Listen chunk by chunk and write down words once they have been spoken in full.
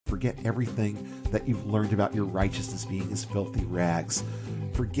Forget everything that you've learned about your righteousness being as filthy rags.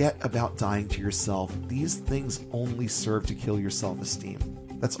 Forget about dying to yourself. These things only serve to kill your self-esteem.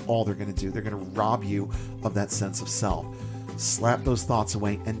 That's all they're going to do. They're going to rob you of that sense of self. Slap those thoughts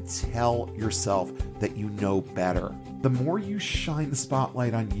away and tell yourself that you know better. The more you shine the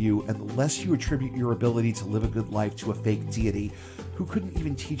spotlight on you and the less you attribute your ability to live a good life to a fake deity who couldn't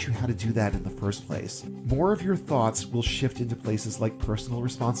even teach you how to do that in the first place, more of your thoughts will shift into places like personal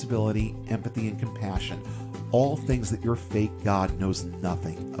responsibility, empathy, and compassion, all things that your fake God knows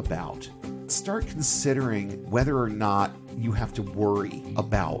nothing about. Start considering whether or not you have to worry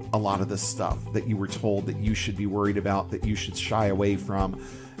about a lot of this stuff that you were told that you should be worried about, that you should shy away from.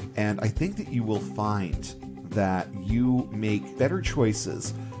 And I think that you will find that you make better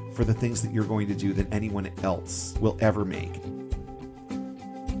choices for the things that you're going to do than anyone else will ever make.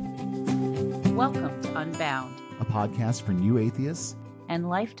 Welcome to Unbound, A podcast for new atheists, and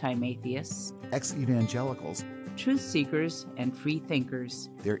lifetime atheists, ex-evangelicals. truth seekers, and free thinkers.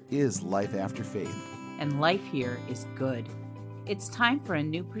 There is life after faith. And life here is good. It's time for a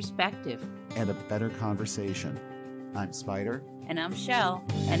new perspective. And a better conversation. I'm Spider. And I'm Shelle,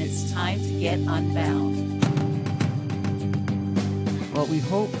 and it's time to get unbound. Well, we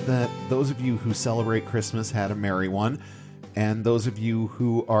hope that those of you who celebrate Christmas had a merry one, and those of you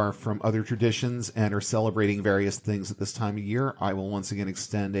who are from other traditions and are celebrating various things at this time of year, I will once again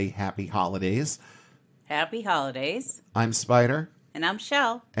extend a happy holidays. Happy holidays. I'm Spider. And I'm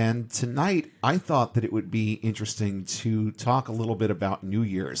Shelle. And tonight, I thought that it would be interesting to talk a little bit about New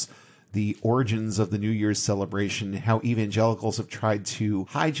Year's, the origins of the New Year's celebration, how evangelicals have tried to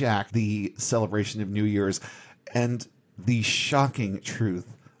hijack the celebration of New Year's, and the shocking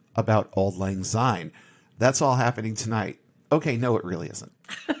truth about Auld Lang Syne. That's all happening tonight. Okay, no, it really isn't.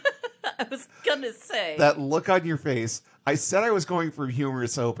 I was going to say. That look on your face. I said I was going for a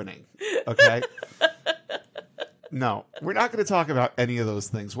humorous opening, okay? No, we're not going to talk about any of those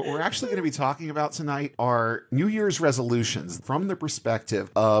things. What we're actually going to be talking about tonight are New Year's resolutions from the perspective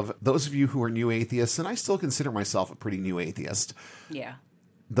of those of you who are new atheists, and I still consider myself a pretty new atheist. Yeah.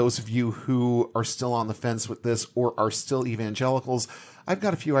 Those of you who are still on the fence with this or are still evangelicals, I've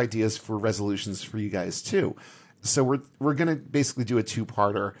got a few ideas for resolutions for you guys too. So we're going to basically do a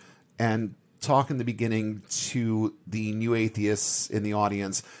two-parter and talk in the beginning to the new atheists in the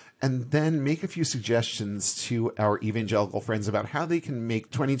audience, and then make a few suggestions to our evangelical friends about how they can make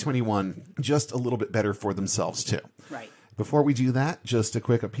 2021 just a little bit better for themselves too. Right. Before we do that, just a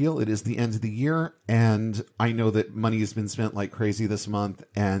quick appeal. It is the end of the year, and I know that money has been spent like crazy this month,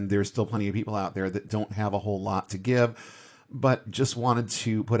 and there's still plenty of people out there that don't have a whole lot to give, but just wanted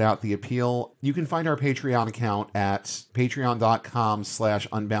to put out the appeal. You can find our Patreon account at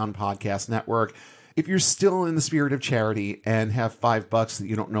patreon.com/Unbound Podcast Network. If you're still in the spirit of charity and have $5 that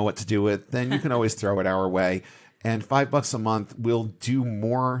you don't know what to do with, then you can always throw it our way. And $5 a month will do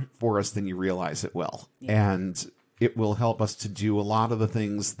more for us than you realize it will. Yeah. And it will help us to do a lot of the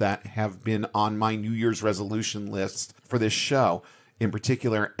things that have been on my New Year's resolution list for this show in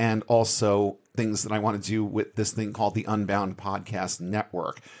particular, and also things that I want to do with this thing called the Unbound Podcast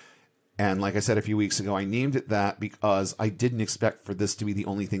Network. And like I said a few weeks ago, I named it that because I didn't expect for this to be the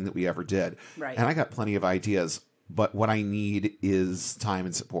only thing that we ever did. Right. And I got plenty of ideas, but what I need is time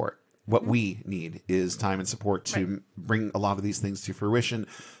and support. What we need is time and support to bring a lot of these things to fruition.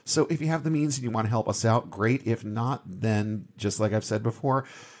 So if you have the means and you want to help us out, great. If not, then just like I've said before,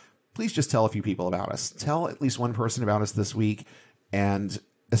 please just tell a few people about us. Tell at least one person about us this week. And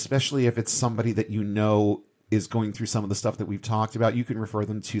especially if it's somebody that you know is going through some of the stuff that we've talked about, you can refer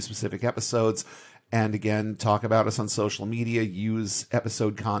them to specific episodes. And again, talk about us on social media, use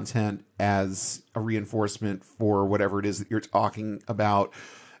episode content as a reinforcement for whatever it is that you're talking about.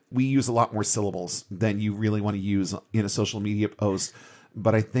 We use a lot more syllables than you really want to use in a social media post.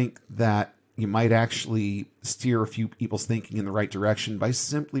 But I think that you might actually steer a few people's thinking in the right direction by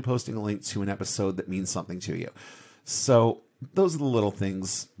simply posting a link to an episode that means something to you. So those are the little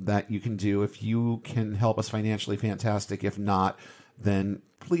things that you can do. If you can help us financially, fantastic. If not, then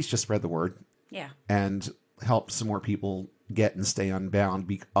please just spread the word. Yeah. And help some more people get and stay unbound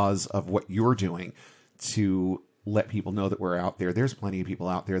because of what you're doing to let people know that we're out there. There's plenty of people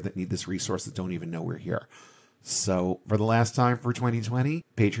out there that need this resource that don't even know we're here. So for the last time for 2020,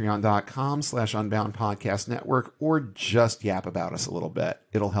 patreon.com/Unbound Podcast Network, or just yap about us a little bit.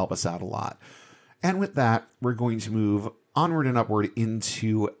 It'll help us out a lot. And with that, we're going to move onward and upward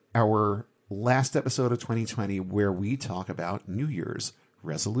into our last episode of 2020, where we talk about New Year's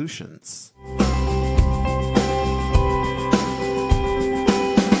resolutions.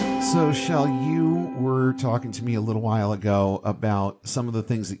 So, Shelle, you were talking to me a little while ago about some of the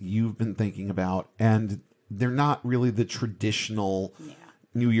things that you've been thinking about, and they're not really the traditional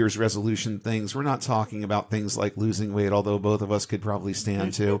New Year's resolution things. We're not talking about things like losing weight, although both of us could probably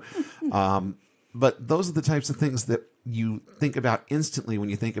stand to. But those are the types of things that you think about instantly when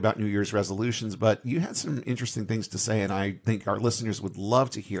you think about New Year's resolutions. But you had some interesting things to say, and I think our listeners would love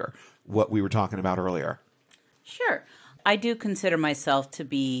to hear what we were talking about earlier. Sure. I do consider myself to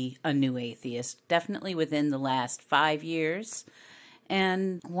be a new atheist, definitely within the last 5 years.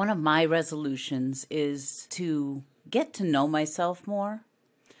 And one of my resolutions is to get to know myself more.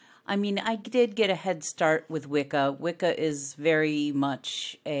 I mean, I did get a head start with Wicca. Wicca is very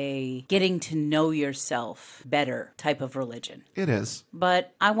much a getting to know yourself better type of religion. It is.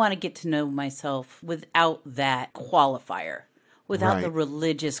 But I want to get to know myself without that qualifier, without the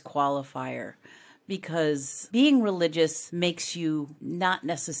religious qualifier. Because being religious makes you not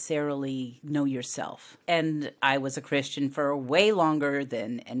necessarily know yourself. And I was a Christian for way longer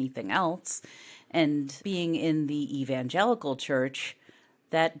than anything else. And being in the evangelical church,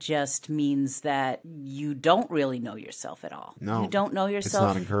 that just means that you don't really know yourself at all. No. You don't know yourself.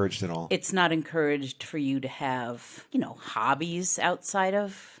 It's not encouraged at all. It's not encouraged for you to have, hobbies outside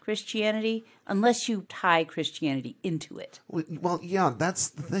of Christianity, unless you tie Christianity into it. Well, yeah, that's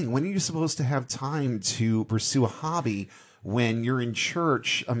the thing. When are you supposed to have time to pursue a hobby when you're in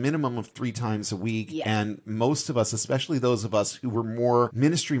church a minimum of 3 times a week? Yeah. And most of us, especially those of us who were more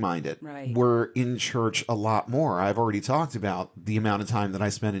ministry-minded, were in church a lot more. I've already talked about the amount of time that I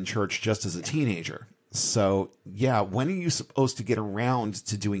spent in church just as a teenager. So, yeah, when are you supposed to get around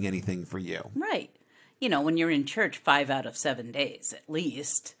to doing anything for you? Right. When you're in church 5 out of 7 days at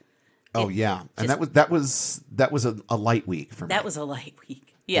least. Oh, yeah. And that was a light week for me. That was a light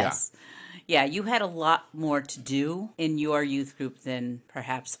week. Yes. Yeah, you had a lot more to do in your youth group than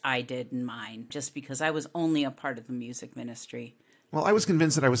perhaps I did in mine, just because I was only a part of the music ministry. Well, I was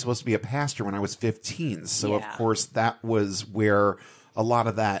convinced that I was supposed to be a pastor when I was 15. So, of course, that was where a lot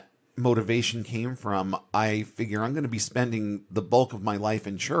of that motivation came from. I figure I'm going to be spending the bulk of my life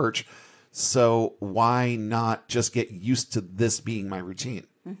in church. So why not just get used to this being my routine?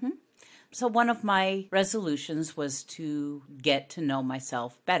 Mm-hmm. So one of my resolutions was to get to know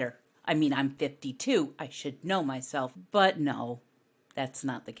myself better. I mean, I'm 52. I should know myself. But no, that's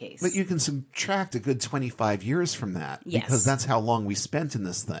not the case. But you can subtract a good 25 years from that. Yes. Because that's how long we spent in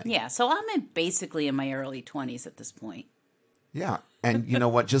this thing. Yeah, so I'm basically in my early 20s at this point. Yeah. And you know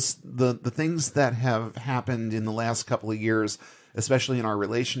what? Just the things that have happened in the last couple of years, especially in our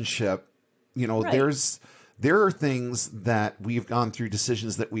relationship, there are things that we've gone through,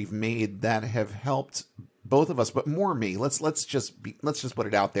 decisions that we've made that have helped both of us, but more me. Let's just put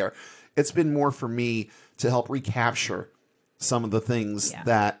it out there. It's been more for me to help recapture some of the things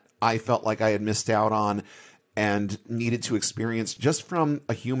that I felt like I had missed out on and needed to experience just from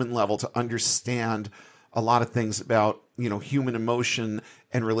a human level to understand a lot of things about, human emotion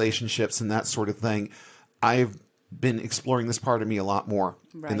and relationships and that sort of thing. I've been exploring this part of me a lot more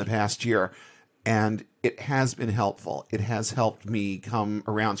in the past year, and it has been helpful. It has helped me come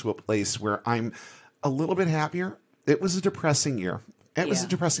around to a place where I'm a little bit happier. It was a depressing year. It was a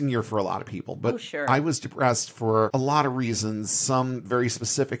depressing year for a lot of people, but I was depressed for a lot of reasons, some very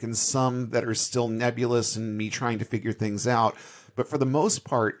specific and some that are still nebulous and me trying to figure things out. But for the most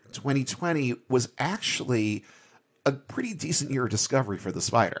part, 2020 was actually a pretty decent year of discovery for the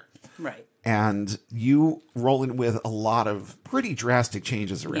spider. Right. And you rolling with a lot of pretty drastic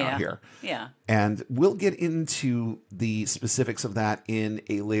changes around here. Yeah. And we'll get into the specifics of that in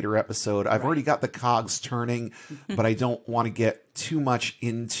a later episode. I've already got the cogs turning, but I don't want to get too much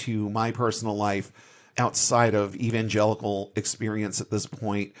into my personal life outside of evangelical experience at this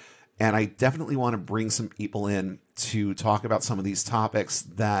point. And I definitely want to bring some people in to talk about some of these topics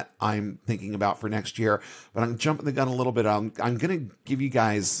that I'm thinking about for next year. But I'm jumping the gun a little bit. I'm going to give you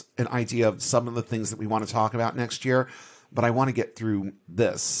guys an idea of some of the things that we want to talk about next year. But I want to get through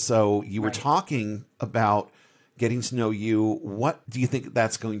this. So you were talking about getting to know you. What do you think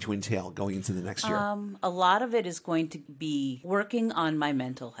that's going to entail going into the next year? A lot of it is going to be working on my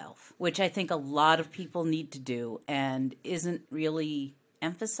mental health, which I think a lot of people need to do and isn't really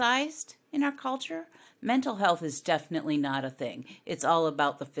emphasized in our culture. Mental health is definitely not a thing. It's all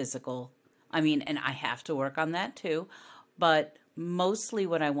about the physical. I mean, and I have to work on that too. But mostly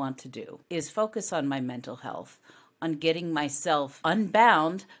what I want to do is focus on my mental health, on getting myself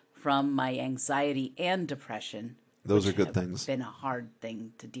unbound from my anxiety and depression. Those are good things. It's been a hard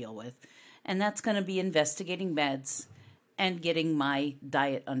thing to deal with. And that's going to be investigating meds and getting my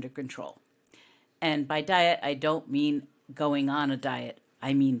diet under control. And by diet, I don't mean going on a diet.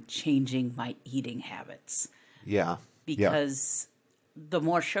 I mean changing my eating habits. Yeah. Because the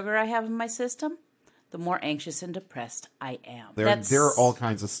more sugar I have in my system, the more anxious and depressed I am. There are all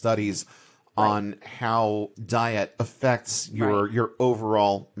kinds of studies on how diet affects your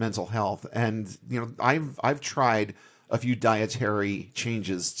overall mental health. And, you know, I've tried a few dietary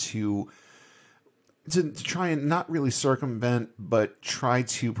changes to try and not really circumvent, but try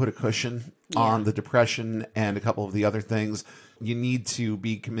to put a cushion on the depression and a couple of the other things. You need to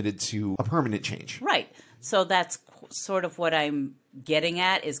be committed to a permanent change. Right. So that's sort of what I'm getting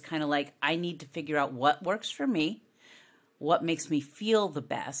at, is kind of like, I need to figure out what works for me, what makes me feel the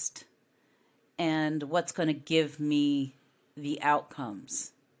best, and what's going to give me the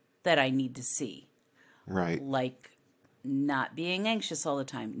outcomes that I need to see. Right. Like not being anxious all the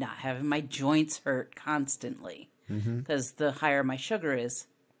time, not having my joints hurt constantly. Because the higher my sugar is,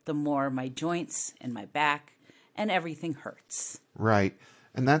 the more my joints and my back and everything hurts. Right.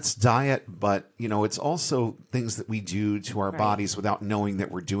 And that's diet, but, you know, it's also things that we do to our bodies without knowing that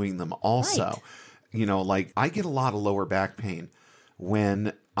we're doing them also. Right. You know, like I get a lot of lower back pain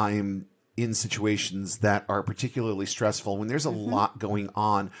when I'm in situations that are particularly stressful. When there's a lot going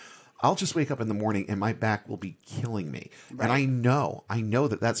on, I'll just wake up in the morning and my back will be killing me. Right. And I know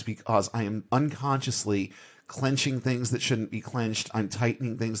that that's because I am unconsciously clenching things that shouldn't be clenched. I'm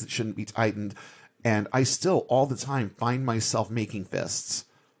tightening things that shouldn't be tightened. And I still all the time find myself making fists.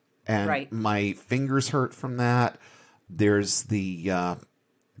 And my fingers hurt from that. There's the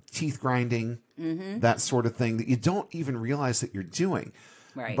teeth grinding, that sort of thing that you don't even realize that you're doing.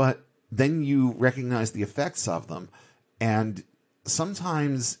 Right. But then you recognize the effects of them. And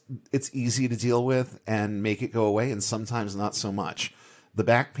sometimes it's easy to deal with and make it go away, and sometimes not so much. The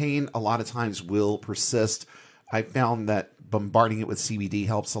back pain a lot of times will persist. I found that bombarding it with CBD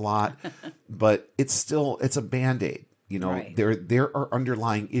helps a lot, but it's a Band-Aid. You know, there are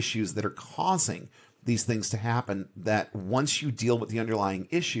underlying issues that are causing these things to happen, that once you deal with the underlying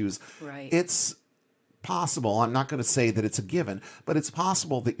issues, it's possible. I'm not going to say that it's a given, but it's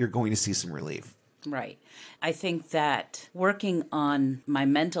possible that you're going to see some relief. Right. I think that working on my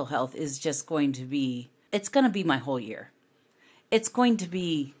mental health is just going to be, it's going to be my whole year. It's going to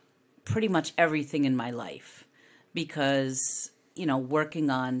be pretty much everything in my life, because, you know, working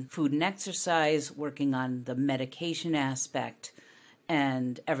on food and exercise, working on the medication aspect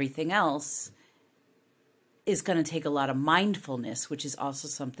and everything else is going to take a lot of mindfulness, which is also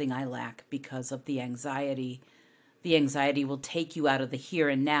something I lack because of the anxiety. The anxiety will take you out of the here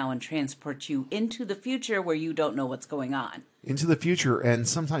and now and transport you into the future where you don't know what's going on. Into the future, and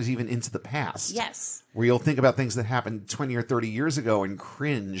sometimes even into the past. Yes. Where you'll think about things that happened 20 or 30 years ago and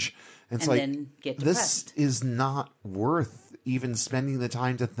cringe. And it's like, then get depressed. This is not worth even spending the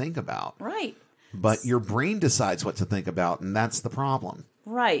time to think about. Right. But your brain decides what to think about, and that's the problem.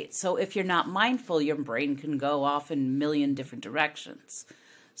 Right. So if you're not mindful, your brain can go off in a million different directions.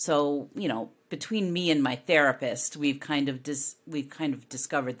 So, you know, between me and my therapist, we've kind of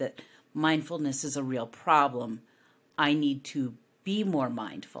discovered that mindfulness is a real problem. I need to be more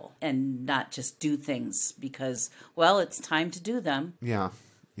mindful and not just do things because, well, it's time to do them. Yeah.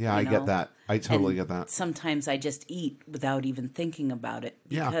 Yeah, I get that. I totally get that. Sometimes I just eat without even thinking about it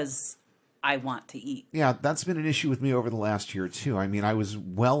because I want to eat. Yeah, that's been an issue with me over the last year, too. I mean, I was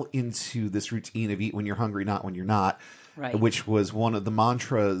well into this routine of eat when you're hungry, not when you're not, which was one of the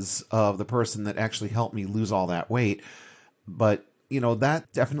mantras of the person that actually helped me lose all that weight. But, you know,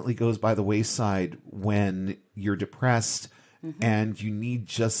 that definitely goes by the wayside when you're depressed and you need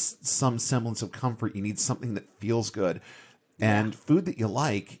just some semblance of comfort. You need something that feels good. And food that you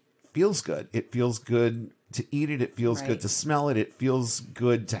like feels good. It feels good to eat it. It feels good to smell it. It feels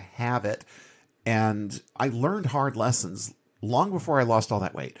good to have it. And I learned hard lessons long before I lost all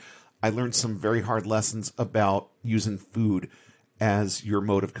that weight. I learned some very hard lessons about using food as your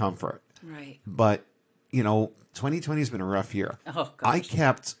mode of comfort. Right. But, you know, 2020 has been a rough year. Oh, gosh. I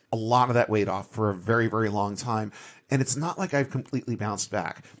kept a lot of that weight off for a very, very long time. And it's not like I've completely bounced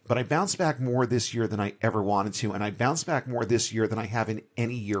back, but I bounced back more this year than I ever wanted to. And I bounced back more this year than I have in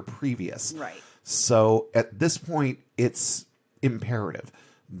any year previous. Right. So at this point, it's imperative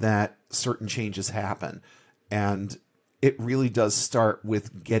that certain changes happen. And it really does start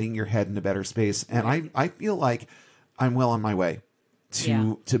with getting your head in a better space. And I feel like I'm well on my way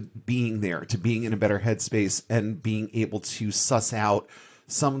to being there, to being in a better headspace and being able to suss out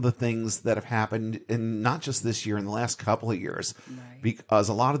some of the things that have happened in not just this year, in the last couple of years, because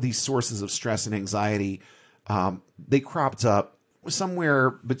a lot of these sources of stress and anxiety, they cropped up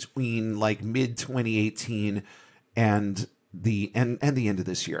somewhere between like mid 2018 and and the end of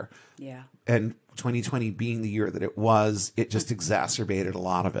this year. Yeah. And 2020 being the year that it was, it just exacerbated a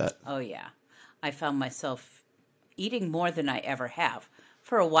lot of it. Oh, yeah. I found myself eating more than I ever have.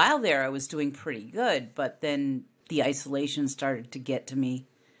 For a while there, I was doing pretty good, but then the isolation started to get to me,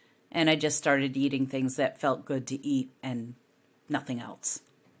 and I just started eating things that felt good to eat and nothing else.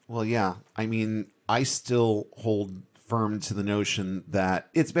 Well, yeah. I mean, I still hold firm to the notion that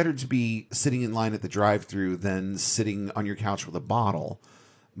it's better to be sitting in line at the drive-thru than sitting on your couch with a bottle.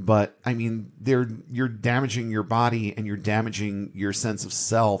 But I mean, you're damaging your body and you're damaging your sense of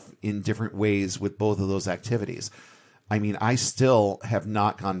self in different ways with both of those activities. I mean, I still have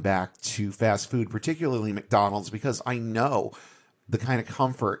not gone back to fast food, particularly McDonald's, because I know the kind of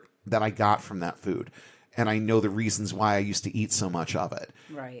comfort that I got from that food. And I know the reasons why I used to eat so much of it.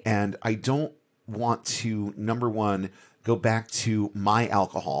 Right. And I don't want to, number one, go back to my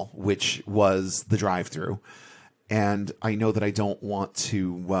alcohol, which was the drive-thru. And I know that I don't want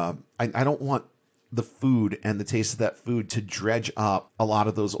to, I don't want the food and the taste of that food to dredge up a lot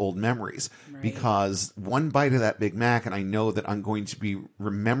of those old memories. Right. Because one bite of that Big Mac, and I know that I'm going to be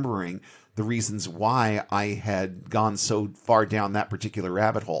remembering the reasons why I had gone so far down that particular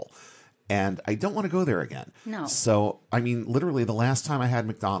rabbit hole. And I don't want to go there again. No. So, I mean, literally the last time I had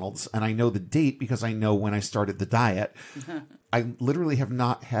McDonald's, and I know the date because I know when I started the diet, I literally have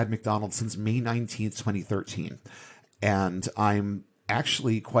not had McDonald's since May 19th, 2013. And I'm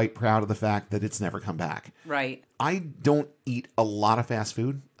actually quite proud of the fact that it's never come back. Right. I don't eat a lot of fast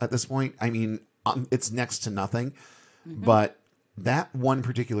food at this point. I mean, it's next to nothing. But that one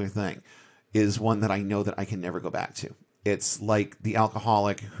particular thing is one that I know that I can never go back to. It's like the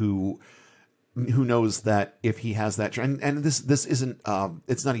alcoholic who knows that if he has that, and this isn't,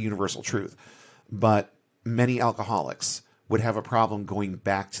 it's not a universal truth, but many alcoholics would have a problem going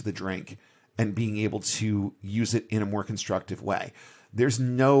back to the drink and being able to use it in a more constructive way. There's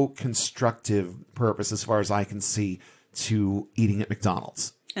no constructive purpose, as far as I can see, to eating at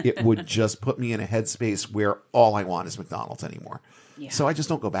McDonald's. It would just put me in a headspace where all I want is McDonald's anymore. Yeah. So I just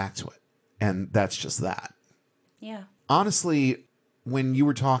don't go back to it. And that's just that. Yeah. Honestly, when you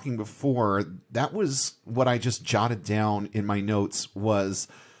were talking before, that was what I just jotted down in my notes, was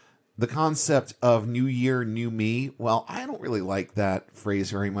the concept of New Year, New Me. Well, I don't really like that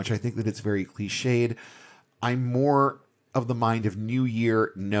phrase very much. I think that it's very cliched. I'm more of the mind of New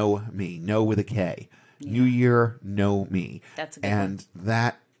Year, Know Me. Know with a K. Yeah. New Year, Know Me. That's a good And one.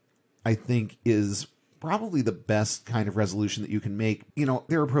 That, I think, is probably the best kind of resolution that you can make. You know,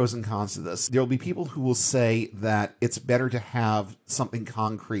 there are pros and cons to this. There'll be people who will say that it's better to have something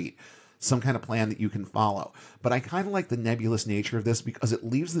concrete, some kind of plan that you can follow. But I kind of like the nebulous nature of this because it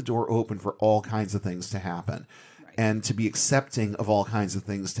leaves the door open for all kinds of things to happen. Right. And to be accepting of all kinds of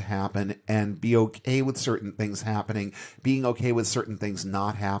things to happen and be okay with certain things happening, being okay with certain things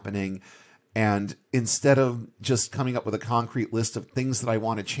not happening. And instead of just coming up with a concrete list of things that I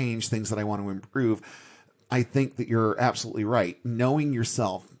want to change, things that I want to improve, I think that you're absolutely right. Knowing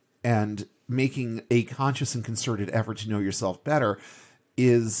yourself and making a conscious and concerted effort to know yourself better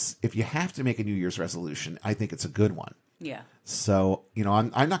is, if you have to make a New Year's resolution, I think it's a good one. Yeah. So, you know,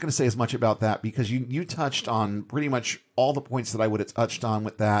 I'm not going to say as much about that because you touched on pretty much all the points that I would have touched on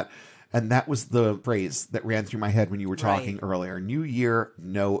with that. And that was the phrase that ran through my head when you were talking earlier. New Year,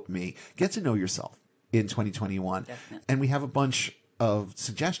 Know Me. Get to know yourself in 2021. Definitely. And we have a bunch of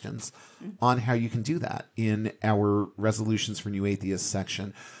suggestions on how you can do that in our resolutions for New Atheists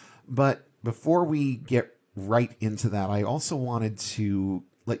section. But before we get right into that, I also wanted to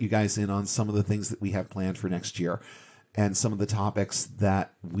let you guys in on some of the things that we have planned for next year and some of the topics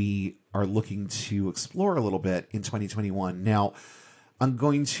that we are looking to explore a little bit in 2021. Now, I'm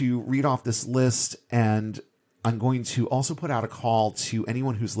going to read off this list, and I'm going to also put out a call to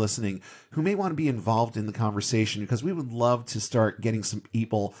anyone who's listening who may want to be involved in the conversation, because we would love to start getting some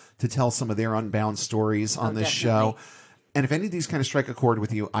people to tell some of their Unbound stories on this show. And if any of these kind of strike a chord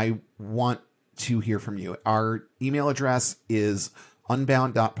with you, I want to hear from you. Our email address is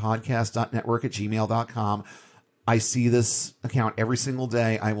unbound.podcast.network@gmail.com. I see this account every single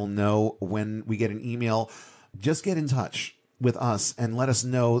day. I will know when we get an email. Just get in touch with us and let us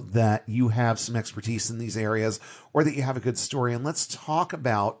know that you have some expertise in these areas or that you have a good story. And let's talk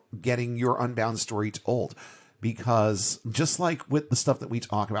about getting your Unbound story told. Because just like with the stuff that we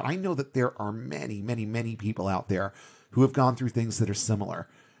talk about, I know that there are many, many, many people out there who have gone through things that are similar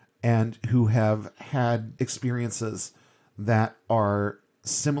and who have had experiences that are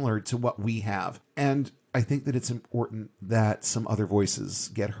similar to what we have. And I think that it's important that some other voices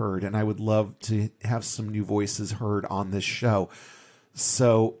get heard, and I would love to have some new voices heard on this show.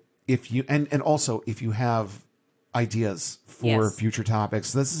 So if you, and also if you have ideas for Yes. future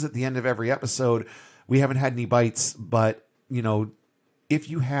topics. This is at the end of every episode. We haven't had any bites, but, if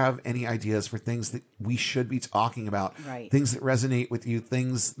you have any ideas for things that we should be talking about, Right. things that resonate with you,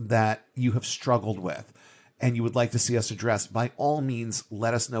 things that you have struggled with, and you would like to see us address, by all means,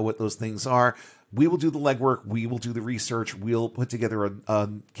 let us know what those things are. We will do the legwork. We will do the research. We'll put together a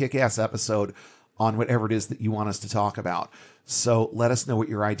kick-ass episode on whatever it is that you want us to talk about. So let us know what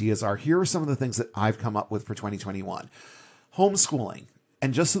your ideas are. Here are some of the things that I've come up with for 2021. Homeschooling.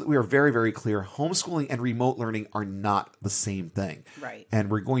 And just so that we are very, very clear, homeschooling and remote learning are not the same thing. Right.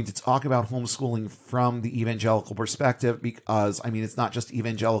 And we're going to talk about homeschooling from the evangelical perspective because, it's not just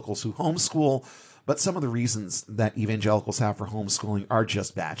evangelicals who homeschool, but some of the reasons that evangelicals have for homeschooling are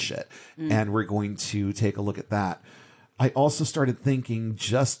just batshit. And we're going to take a look at that. I also started thinking,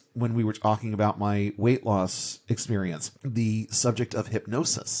 just when we were talking about my weight loss experience, the subject of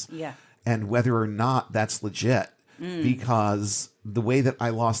hypnosis. Yeah. And whether or not that's legit. Because the way that I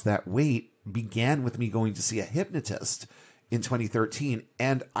lost that weight began with me going to see a hypnotist in 2013,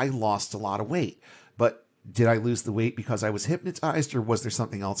 and I lost a lot of weight. But did I lose the weight because I was hypnotized, or was there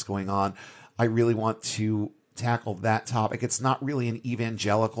something else going on? I really want to tackle that topic. It's not really an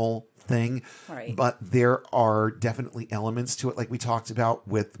evangelical thing, Right. but there are definitely elements to it, like we talked about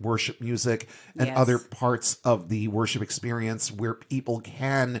with worship music and Yes. other parts of the worship experience where people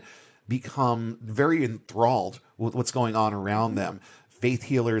can become very enthralled with what's going on around them. Faith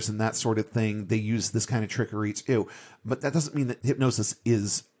healers and that sort of thing, they use this kind of trickery too. But that doesn't mean that hypnosis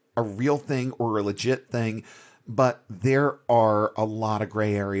is a real thing or a legit thing. But there are a lot of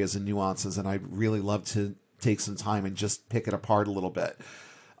gray areas and nuances, and I'd really love to take some time and just pick it apart a little bit.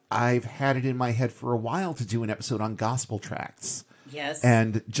 I've had it in my head for a while to do an episode on gospel tracts. Yes.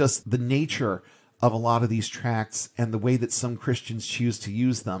 And just the nature of a lot of these tracts and the way that some Christians choose to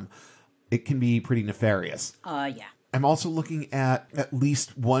use them, it can be pretty nefarious. Yeah. I'm also looking at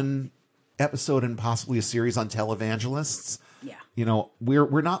least one episode and possibly a series on televangelists. Yeah.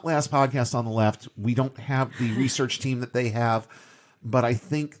 We're not Last Podcast on the Left. We don't have the research team that they have, but I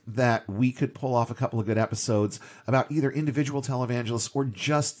think that we could pull off a couple of good episodes about either individual televangelists or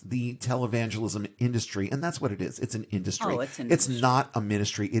just the televangelism industry. And that's what it is. It's an industry. Oh, it's an It's industry. not a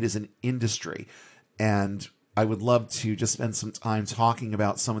ministry. It is an industry. And I would love to just spend some time talking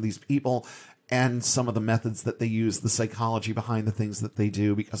about some of these people and some of the methods that they use, the psychology behind the things that they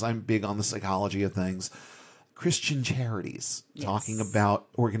do, because I'm big on the psychology of things. Christian charities, Yes. talking about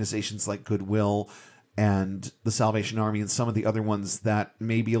organizations like Goodwill and the Salvation Army and some of the other ones that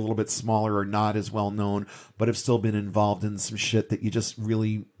may be a little bit smaller or not as well known, but have still been involved in some shit that you just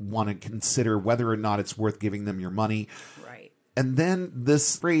really want to consider whether or not it's worth giving them your money. Right. And then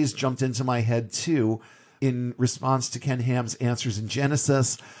this phrase jumped into my head too. In response to Ken Ham's answers in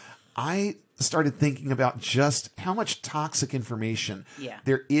Genesis, I started thinking about just how much toxic information Yeah.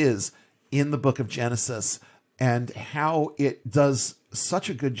 there is in the book of Genesis and how it does such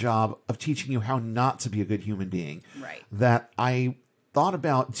a good job of teaching you how not to be a good human being. Right. That I thought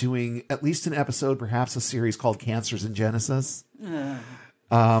about doing at least an episode, perhaps a series called Cancers in Genesis.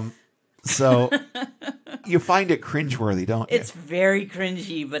 So you find it cringeworthy, don't you? It's very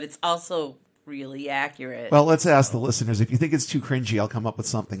cringy, but it's also really accurate. Well, let's ask the listeners. If you think it's too cringy, I'll come up with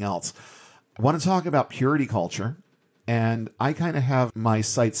something else. I want to talk about purity culture, and I kind of have my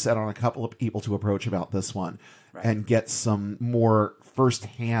sights set on a couple of people to approach about this one and get some more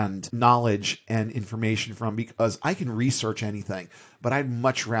firsthand knowledge and information from, because I can research anything, but I'd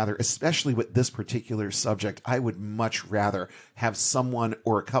much rather, especially with this particular subject, I would much rather have someone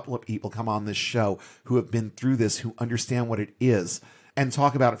or a couple of people come on this show who have been through this, who understand what it is, and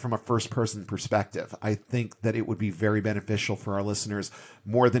talk about it from a first-person perspective. I think that it would be very beneficial for our listeners,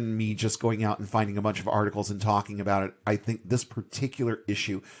 more than me just going out and finding a bunch of articles and talking about it. I think this particular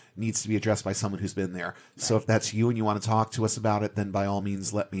issue needs to be addressed by someone who's been there. So if that's you and you want to talk to us about it, then by all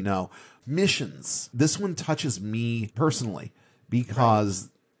means, let me know. Missions. This one touches me personally because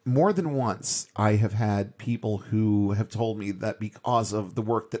more than once I have had people who have told me that because of the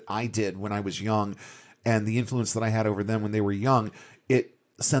work that I did when I was young and the influence that I had over them when they were young, it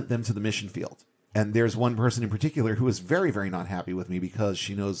sent them to the mission field. And there's one person in particular who is very, very not happy with me because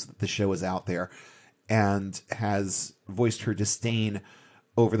she knows that the show is out there and has voiced her disdain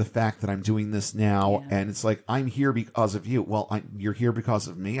over the fact that I'm doing this now. Yeah. And it's like, I'm here because of you. Well, you're here because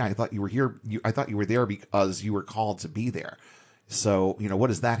of me. I thought you were here. I thought you were there because you were called to be there. So, what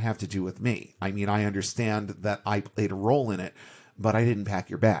does that have to do with me? I mean, I understand that I played a role in it, but I didn't pack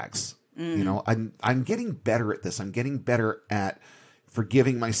your bags. I'm getting better at this. I'm getting better at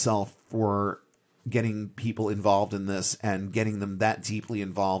forgiving myself for getting people involved in this and getting them that deeply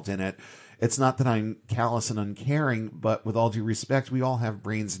involved in it. It's not that I'm callous and uncaring, but with all due respect, we all have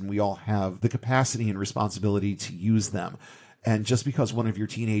brains and we all have the capacity and responsibility to use them. And just because one of your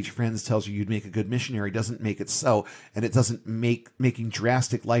teenage friends tells you you'd make a good missionary doesn't make it so. And it doesn't make making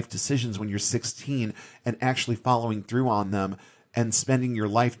drastic life decisions when you're 16 and actually following through on them and spending your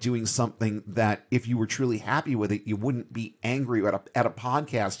life doing something that if you were truly happy with it, you wouldn't be angry at a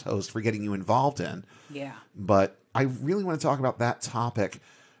podcast host for getting you involved in. Yeah. But I really want to talk about that topic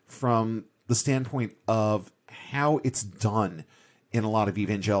from the standpoint of how it's done in a lot of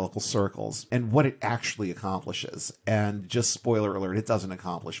evangelical circles and what it actually accomplishes. And just spoiler alert, it doesn't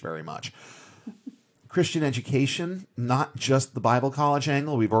accomplish very much. Christian education, not just the Bible college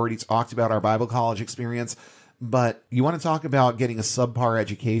angle. We've already talked about our Bible college experience, but you want to talk about getting a subpar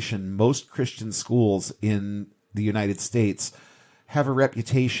education. Most Christian schools in the United States have a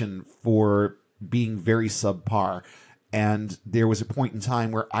reputation for being very subpar. And there was a point in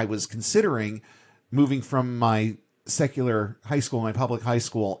time where I was considering moving from my secular high school, my public high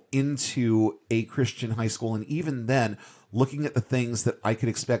school, into a Christian high school. And even then, looking at the things that I could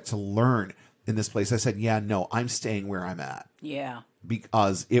expect to learn in this place, I said, yeah, no, I'm staying where I'm at. Yeah.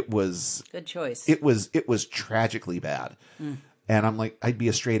 Because it was... Good choice. It was tragically bad. And I'm like, I'd be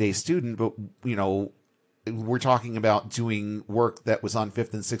a straight A student, but, you know, we're talking about doing work that was on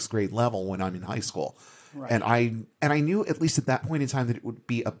 5th and 6th grade level when I'm in high school. Right. And I knew, at least at that point in time, that it would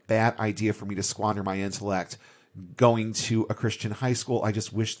be a bad idea for me to squander my intellect going to a Christian high school. I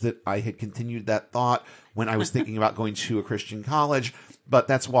just wish that I had continued that thought when I was thinking about going to a Christian college, but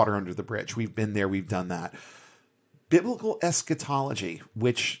that's water under the bridge. We've been there. We've done that. Biblical eschatology,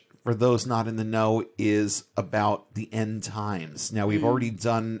 which for those not in the know is about the end times. Now, we've already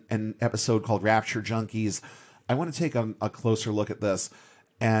done an episode called Rapture Junkies. I want to take a closer look at this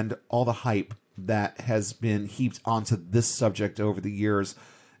and all the hype that has been heaped onto this subject over the years,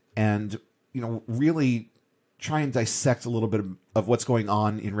 and, you know, really try and dissect a little bit of what's going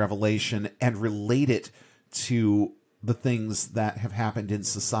on in Revelation and relate it to the things that have happened in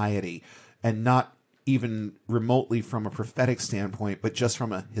society, and not even remotely from a prophetic standpoint, but just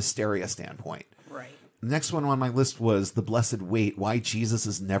from a hysteria standpoint. Right. The next one on my list was The Blessed Wait, Why Jesus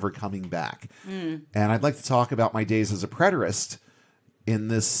is Never Coming Back. And I'd like to talk about my days as a preterist in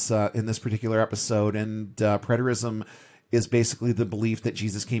this particular episode. And preterism is basically the belief that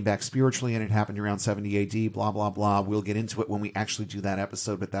Jesus came back spiritually and it happened around 70 AD, blah, blah, blah. We'll get into it when we actually do that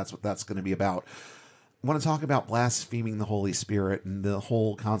episode, but that's what that's going to be about. I want to talk about blaspheming the Holy Spirit and the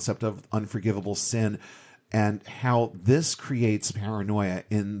whole concept of unforgivable sin and how this creates paranoia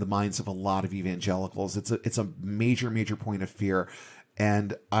in the minds of a lot of evangelicals. It's a major, major point of fear.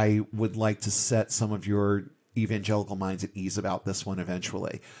 And I would like to set some of your evangelical minds at ease about this one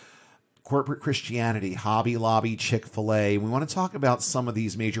eventually. Corporate Christianity, Hobby Lobby, Chick-fil-A. We want to talk about some of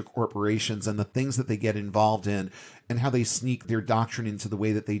these major corporations and the things that they get involved in and how they sneak their doctrine into the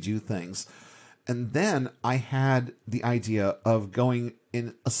way that they do things. And then I had the idea of going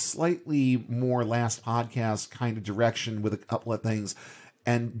in a slightly more last podcast kind of direction with a couple of things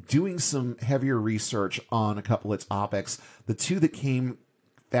and doing some heavier research on a couple of topics. The two that came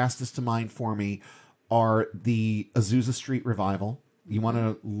fastest to mind for me are the Azusa Street Revival. You want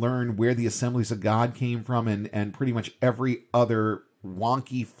to learn where the Assemblies of God came from and pretty much every other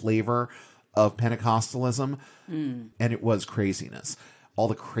wonky flavor of Pentecostalism. And it was craziness. All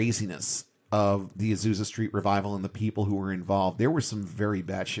the craziness of the Azusa Street Revival and the people who were involved. There were some very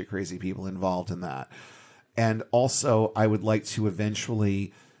batshit crazy people involved in that. And also, I would like to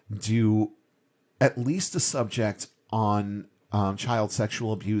eventually do at least a subject on child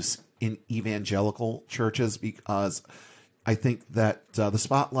sexual abuse in evangelical churches, because I think that the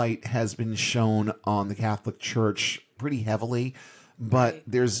spotlight has been shown on the Catholic Church pretty heavily, but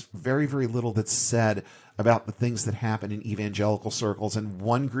there's very, very little that's said about the things that happen in evangelical circles. And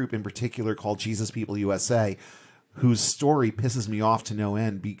one group in particular called Jesus People USA, whose story pisses me off to no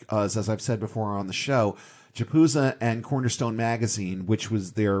end because, as I've said before on the show, Japuza and Cornerstone Magazine, which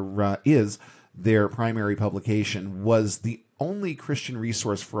was is their primary publication, was the only Christian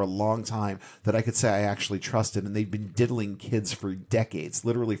resource for a long time that I could say I actually trusted. And they've been diddling kids for decades,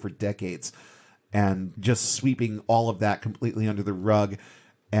 literally for decades, and just sweeping all of that completely under the rug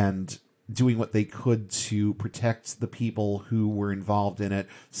and doing what they could to protect the people who were involved in it.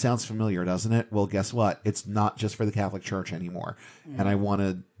 Sounds familiar, doesn't it? Well, guess what? It's not just for the Catholic Church anymore. And I want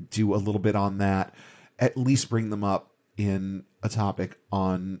to do a little bit on that, at least bring them up in a topic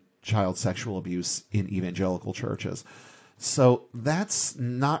on child sexual abuse in evangelical churches. So that's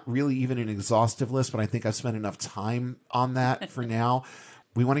not really even an exhaustive list, but I think I've spent enough time on that for now.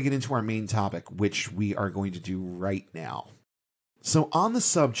 we want to get into our main topic, which we are going to do right now. So on the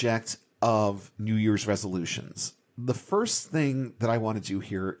subject of New Year's resolutions, the first thing that I want to do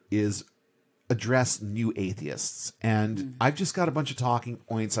here is address new atheists. And I've just got a bunch of talking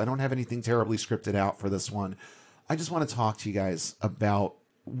points. I don't have anything terribly scripted out for this one. I just want to talk to you guys about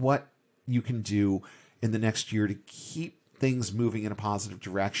what you can do in the next year to keep things moving in a positive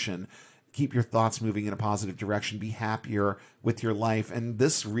direction, keep your thoughts moving in a positive direction, be happier with your life. And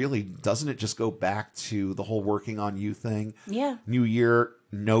this really, doesn't it just go back to the whole working on you thing? Yeah. New year,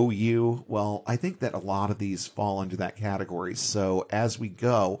 know you. Well, I think that a lot of these fall under that category. So as we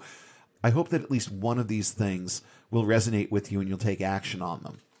go, I hope that at least one of these things will resonate with you and you'll take action on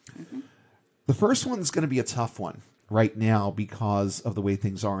them. Mm-hmm. The first one's going to be a tough one right now because of the way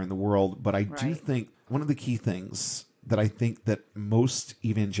things are in the world. But I do think one of the key things that I think that most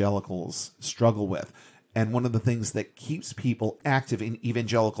evangelicals struggle with, and one of the things that keeps people active in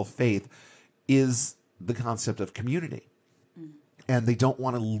evangelical faith, is the concept of community. And they don't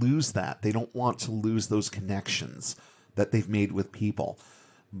want to lose that. They don't want to lose those connections that they've made with people.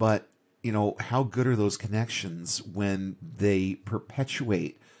 But, you know, how good are those connections when they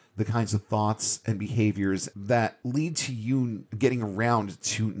perpetuate the kinds of thoughts and behaviors that lead to you getting around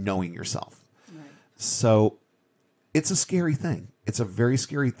to knowing yourself? Right. So it's a scary thing. It's a very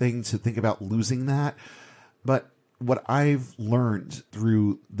scary thing to think about losing that. But what I've learned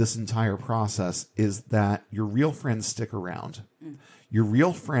through this entire process is that your real friends stick around. Your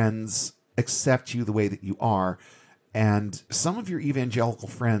real friends accept you the way that you are. And some of your evangelical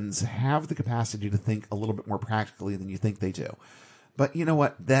friends have the capacity to think a little bit more practically than you think they do. But you know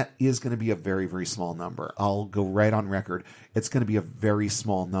what? That is going to be a very, very small number. I'll go right on record. It's going to be a very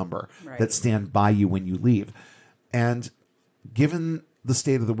small number that stand by you when you leave. And given the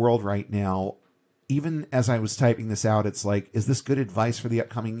state of the world right now, even as I was typing this out, it's like, is this good advice for the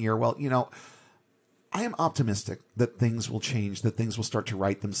upcoming year? Well, you know, I am optimistic that things will change, that things will start to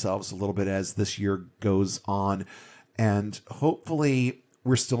right themselves a little bit as this year goes on. And hopefully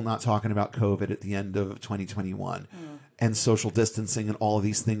we're still not talking about COVID at the end of 2021 and social distancing and all of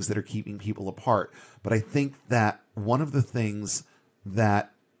these things that are keeping people apart. But I think that one of the things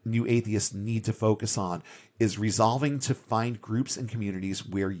that new atheists need to focus on is resolving to find groups and communities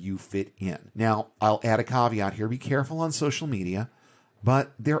where you fit in. Now, I'll add a caveat here. Be careful on social media,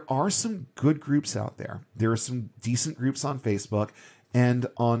 but there are some good groups out there. There are some decent groups on Facebook and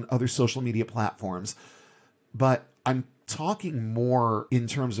on other social media platforms. But I'm talking more in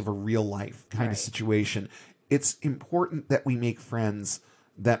terms of a real life kind of situation. It's important that we make friends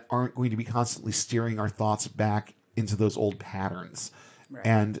that aren't going to be constantly steering our thoughts back into those old patterns. Right.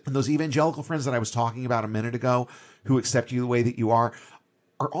 And those evangelical friends that I was talking about a minute ago who accept you the way that you are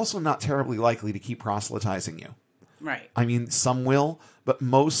also not terribly likely to keep proselytizing you. Right. I mean, some will, but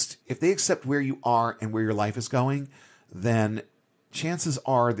most, if they accept where you are and where your life is going, then chances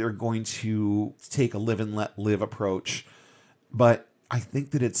are they're going to take a live and let live approach. But I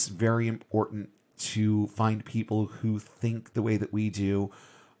think that it's very important to find people who think the way that we do,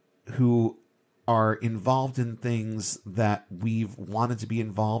 who are involved in things that we've wanted to be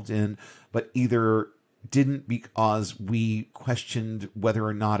involved in, but either didn't because we questioned whether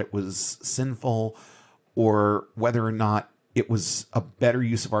or not it was sinful or whether or not it was a better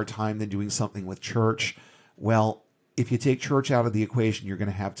use of our time than doing something with church. Well, if you take church out of the equation, you're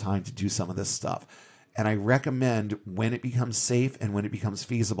going to have time to do some of this stuff. And I recommend when it becomes safe and when it becomes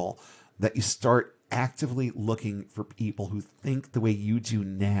feasible that you start actively looking for people who think the way you do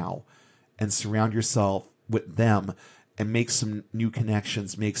now and surround yourself with them and make some new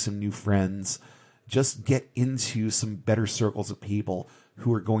connections, make some new friends. Just get into some better circles of people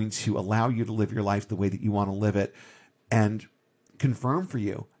who are going to allow you to live your life the way that you want to live it and confirm for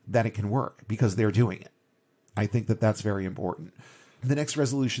you that it can work because they're doing it. I think that that's very important. The next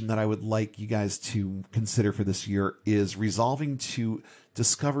resolution that I would like you guys to consider for this year is resolving to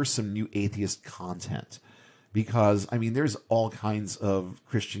discover some new atheist content. Because, I mean, there's all kinds of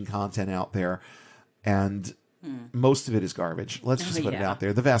Christian content out there, and most of it is garbage. Let's just put it out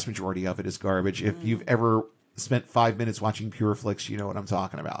there. The vast majority of it is garbage. If you've ever spent 5 minutes watching Pure Flicks, you know what I'm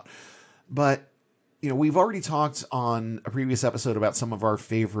talking about. But, you know, we've already talked on a previous episode about some of our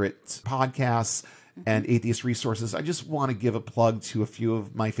favorite podcasts and atheist resources. I just want to give a plug to a few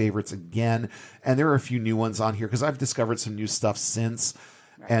of my favorites again. And there are a few new ones on here because I've discovered some new stuff since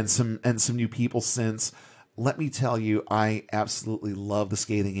and some new people since. Let me tell you, I absolutely love The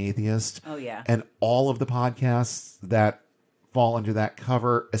Scathing Atheist. Oh, yeah. And all of the podcasts that fall under that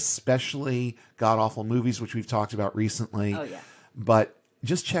cover, especially God Awful Movies, which we've talked about recently. Oh, yeah. But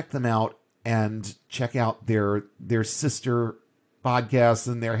just check them out and check out their sister podcasts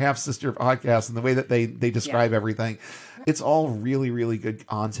and their half sister podcasts and the way that they describe everything. It's all really, really good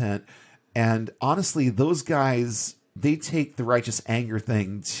content. And honestly, those guys, they take the righteous anger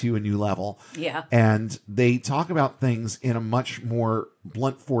thing to a new level. Yeah. And they talk about things in a much more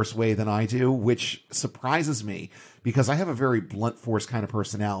blunt force way than I do, which surprises me because I have a very blunt force kind of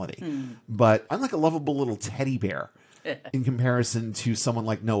personality. But I'm like a lovable little teddy bear in comparison to someone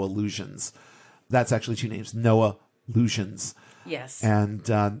like Noah Lugeons. That's actually 2 names, Noah Lugeons. Yes. And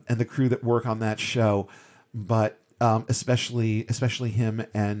the crew that work on that show. But especially him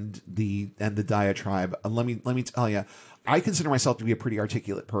and the diatribe. Let me tell you, I consider myself to be a pretty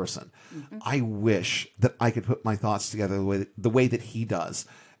articulate person. I wish that I could put my thoughts together the way that he does,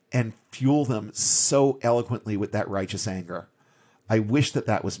 and fuel them so eloquently with that righteous anger. I wish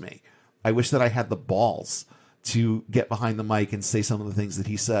that was me. I wish that I had the balls to get behind the mic and say some of the things that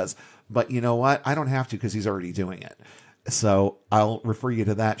he says. But you know what? I don't have to because he's already doing it. So I'll refer you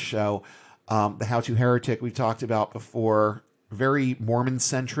to that show. The How to Heretic we've talked about before, very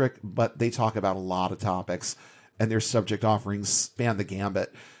Mormon-centric, but they talk about a lot of topics, and their subject offerings span the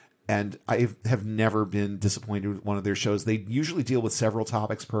gambit. And I have never been disappointed with one of their shows. They usually deal with several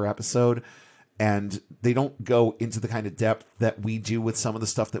topics per episode, and they don't go into the kind of depth that we do with some of the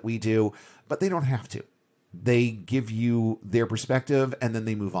stuff that we do, but they don't have to. They give you their perspective, and then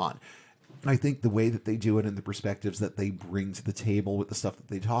they move on. And I think the way that they do it and the perspectives that they bring to the table with the stuff that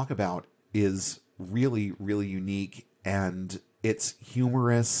they talk about is really, really unique, and it's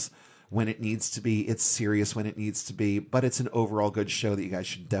humorous when it needs to be. It's serious when it needs to be, but it's an overall good show that you guys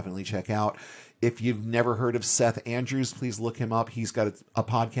should definitely check out. If you've never heard of Seth Andrews, please look him up. He's got a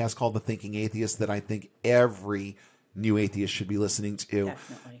podcast called The Thinking Atheist that I think every new atheist should be listening to.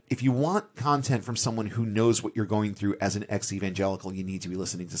 Definitely. If you want content from someone who knows what you're going through as an ex-evangelical, you need to be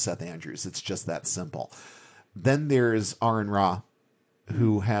listening to Seth Andrews. It's just that simple. Then there's Aaron Ra,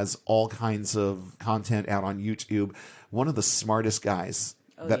 who has all kinds of content out on YouTube. One of the smartest guys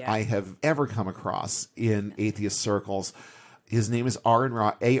I have ever come across in atheist circles. His name is Aaron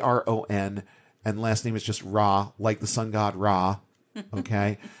Ra, A-R-O-N, and last name is just Ra, like the sun god Ra.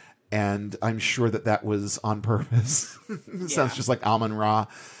 Okay? And I'm sure that was on purpose. It sounds just like Amun Ra,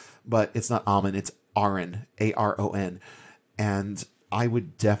 but it's not Amun, it's Aaron, A-R-O-N. And I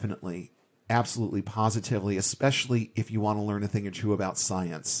would definitely, absolutely, positively, especially if you want to learn a thing or two about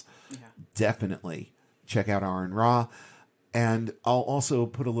science, definitely check out Aaron Ra. And I'll also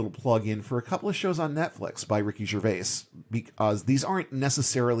put a little plug in for a couple of shows on Netflix by Ricky Gervais, because these aren't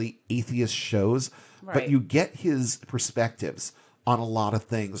necessarily atheist shows, but you get his perspectives on a lot of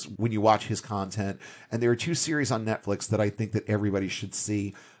things when you watch his content. And there are 2 series on Netflix that I think that everybody should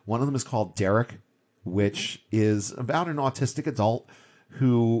see. One of them is called Derek, which is about an autistic adult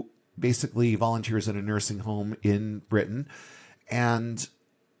who basically volunteers at a nursing home in Britain. And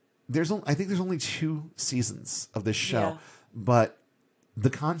I think there's only 2 seasons of this show, but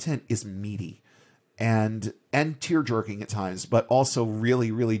the content is meaty and tear-jerking at times, but also really,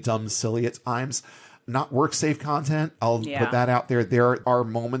 really dumb, silly at times. Not work-safe content. I'll put that out there. There are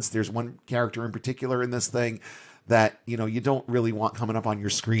moments. There's one character in particular in this thing that, you don't really want coming up on your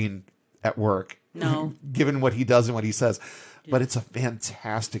screen at work. No. Given what he does and what he says. But it's a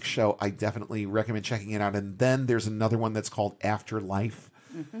fantastic show. I definitely recommend checking it out. And then there's another one that's called Afterlife,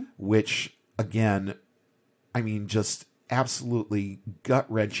 which, again, I mean, just absolutely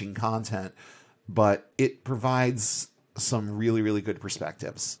gut-wrenching content. But it provides some really, really good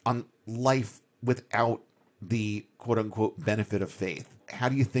perspectives on life without the quote-unquote benefit of faith. How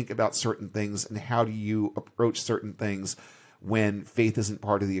do you think about certain things, and how do you approach certain things when faith isn't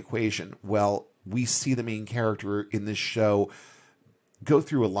part of the equation? Well, we see the main character in this show go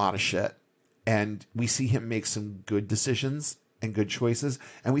through a lot of shit, and we see him make some good decisions and good choices,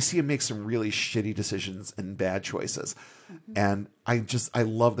 and we see him make some really shitty decisions and bad choices. And I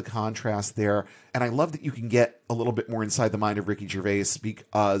love the contrast there, and I love that you can get a little bit more inside the mind of Ricky Gervais,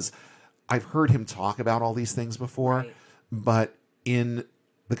 because I've heard him talk about all these things before, but in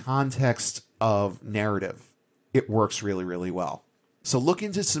the context of narrative, it works really, really well. So look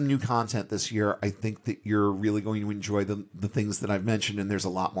into some new content this year. I think that you're really going to enjoy the things that I've mentioned, and there's a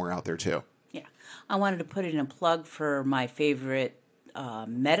lot more out there too. Yeah. I wanted to put in a plug for my favorite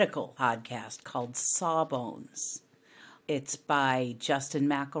medical podcast called Sawbones. It's by Justin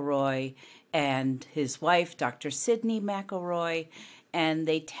McElroy and his wife, Dr. Sydney McElroy, and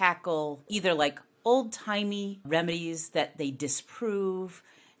they tackle either like old-timey remedies that they disprove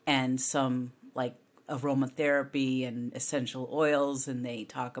and some like aromatherapy and essential oils, and they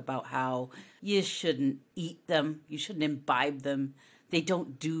talk about how you shouldn't eat them, you shouldn't imbibe them. They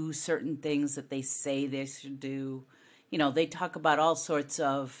don't do certain things that they say they should do. They talk about all sorts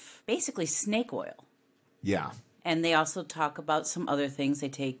of basically snake oil. Yeah. And they also talk about some other things. They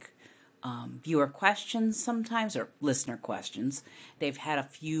take viewer questions sometimes, or listener questions. They've had a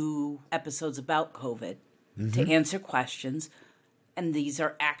few episodes about COVID to answer questions. And these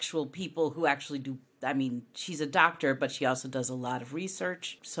are actual people who actually do. I mean, she's a doctor, but she also does a lot of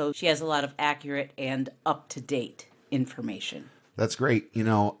research. So she has a lot of accurate and up-to-date information. That's great.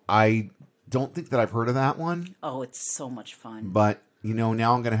 I don't think that I've heard of that one. Oh, it's so much fun. But, now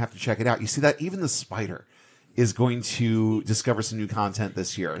I'm going to have to check it out. You see that? Even the spider is going to discover some new content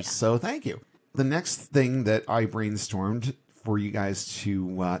this year. Yeah. So thank you. The next thing that I brainstormed for you guys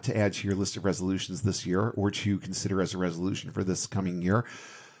to add to your list of resolutions this year, or to consider as a resolution for this coming year,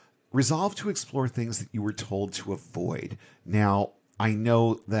 resolve to explore things that you were told to avoid. Now, I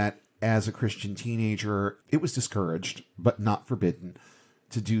know that as a Christian teenager, it was discouraged, but not forbidden,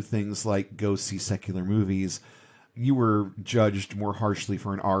 to do things like go see secular movies. You were judged more harshly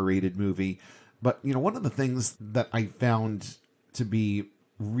for an R-rated movie. But, one of the things that I found to be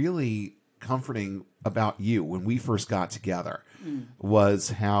really comforting about you when we first got together was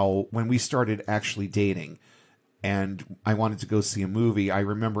how when we started actually dating and I wanted to go see a movie, I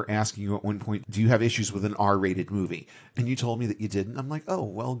remember asking you at one point, do you have issues with an R-rated movie? And you told me that you didn't. I'm like, oh,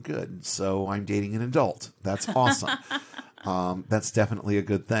 well, good. So I'm dating an adult. That's awesome. That's definitely a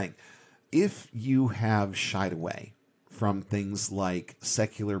good thing. If you have shied away from things like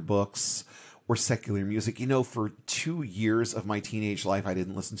secular books or secular music, for 2 years of my teenage life, I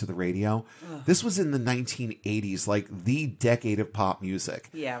didn't listen to the radio. Ugh. This was in the 1980s, like the decade of pop music.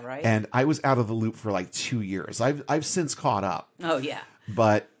 Yeah, right. And I was out of the loop for like 2 years. I've since caught up. Oh, yeah.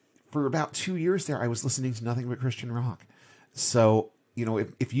 But for about 2 years there, I was listening to nothing but Christian rock. So,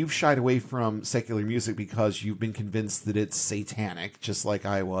 if you've shied away from secular music because you've been convinced that it's satanic, just like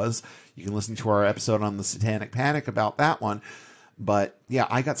I was, you can listen to our episode on the Satanic Panic about that one. But yeah,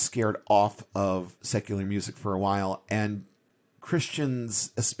 I got scared off of secular music for a while, and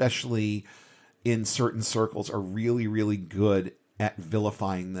Christians, especially in certain circles, are really, really good at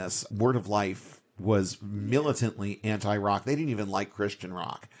vilifying this. Word of Life was militantly anti-rock. They didn't even like Christian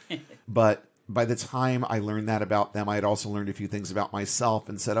rock. But by the time I learned that about them, I had also learned a few things about myself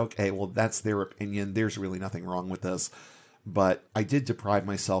and said, okay, well, that's their opinion. There's really nothing wrong with this. But I did deprive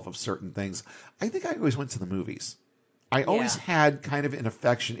myself of certain things. I think I always went to the movies. I always had kind of an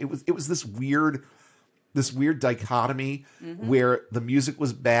affection. It was this weird dichotomy where the music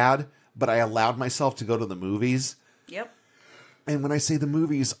was bad, but I allowed myself to go to the movies. Yep. And when I say the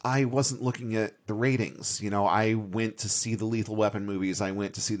movies, I wasn't looking at the ratings. I went to see the Lethal Weapon movies. I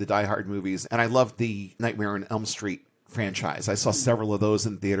went to see the Die Hard movies. And I loved the Nightmare on Elm Street franchise. I saw several of those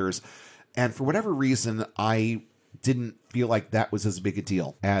in theaters. And for whatever reason, I didn't feel like that was as big a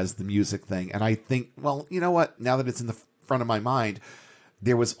deal as the music thing. And I think, well, you know what? Now that it's in the front of my mind,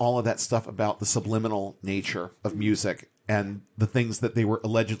 there was all of that stuff about the subliminal nature of music and the things that they were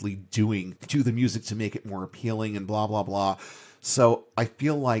allegedly doing to the music to make it more appealing and blah, blah, blah. So I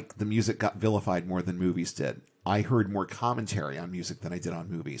feel like the music got vilified more than movies did. I heard more commentary on music than I did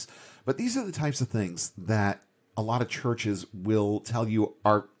on movies. But these are the types of things that a lot of churches will tell you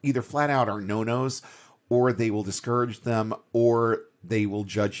are either flat out are no-nos, or they will discourage them, or they will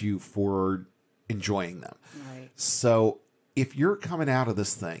judge you for enjoying them. Right. So if you're coming out of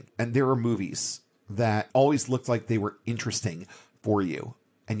this thing and there are movies that always looked like they were interesting for you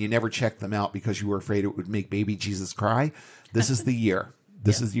and you never checked them out because you were afraid it would make baby Jesus cry, this is the year.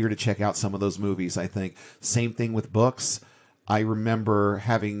 This is the year to check out some of those movies, I think. Same thing with books. I remember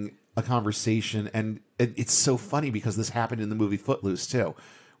having a conversation, and it's so funny because this happened in the movie Footloose too,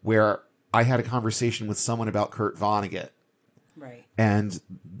 where I had a conversation with someone about Kurt Vonnegut. Right. And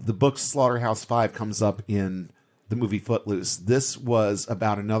the book Slaughterhouse-Five comes up in the movie Footloose. This was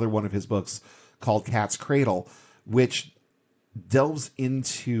about another one of his books called Cat's Cradle, which delves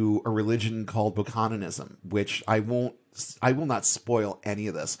into a religion called Buchananism, which I will not spoil any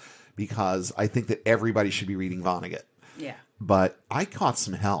of this because I think that everybody should be reading Vonnegut. Yeah. But I caught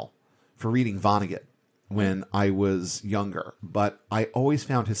some hell for reading Vonnegut when I was younger, but I always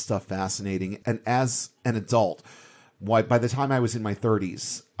found his stuff fascinating. And as an adult, by the time I was in my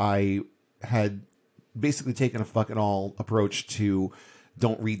 30s, I had basically taken a fuck it all approach to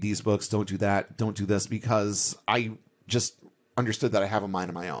don't read these books, don't do that, don't do this, because I just understood that I have a mind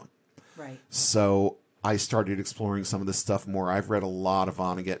of my own. Right. So I started exploring some of this stuff more. I've read a lot of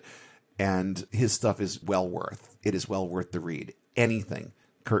Vonnegut, and his stuff is well worth the read. Anything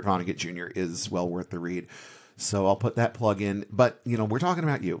Kurt Vonnegut Jr. is well worth the read. So I'll put that plug in. But, we're talking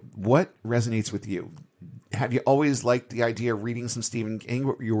about you. What resonates with you? Have you always liked the idea of reading some Stephen King,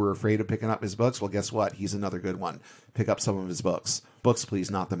 but you were afraid of picking up his books? Well, guess what? He's another good one. Pick up some of his books. Books,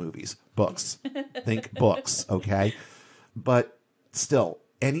 please, not the movies. Books. Think books, okay? But still,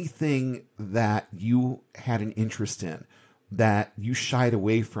 anything that you had an interest in that you shied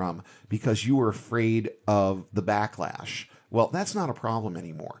away from because you were afraid of the backlash, well, that's not a problem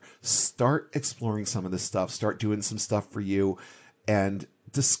anymore. Start exploring some of this stuff. Start doing some stuff for you and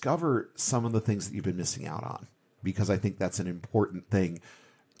discover some of the things that you've been missing out on, because I think that's an important thing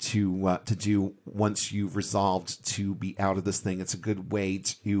to do once you've resolved to be out of this thing. It's a good way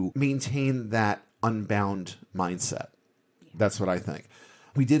to maintain that unbound mindset. That's what I think.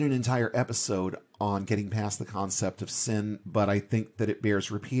 We did an entire episode on getting past the concept of sin, but I think that it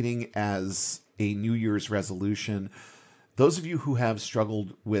bears repeating as a New Year's resolution. Those of you who have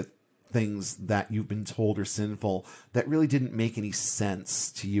struggled with things that you've been told are sinful that really didn't make any sense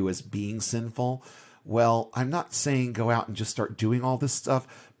to you as being sinful, well, I'm not saying go out and just start doing all this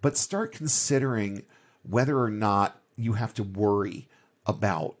stuff, but start considering whether or not you have to worry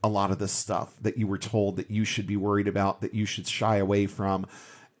about a lot of this stuff that you were told that you should be worried about, that you should shy away from.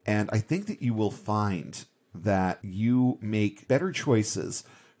 And I think that you will find that you make better choices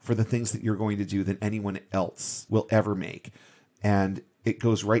for the things that you're going to do than anyone else will ever make. And it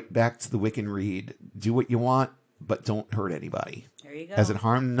goes right back to the Wiccan Reed. Do what you want, but don't hurt anybody. There you go. As it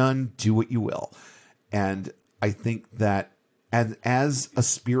harm none, do what you will. And I think that as a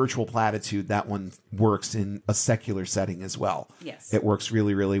spiritual platitude, that one works in a secular setting as well. Yes. It works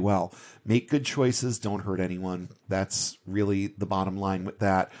really, really well. Make good choices. Don't hurt anyone. That's really the bottom line with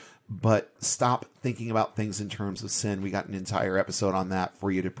that. But stop thinking about things in terms of sin. We got an entire episode on that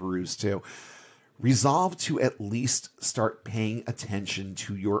for you to peruse too. Resolve to at least start paying attention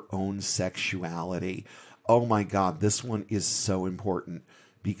to your own sexuality. Oh my God, this one is so important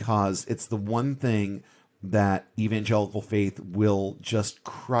because it's the one thing that evangelical faith will just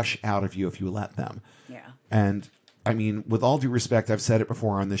crush out of you if you let them. Yeah. And I mean, with all due respect, I've said it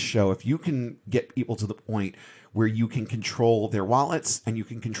before on this show, if you can get people to the point where you can control their wallets and you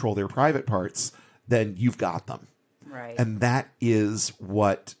can control their private parts, then you've got them. Right. And that is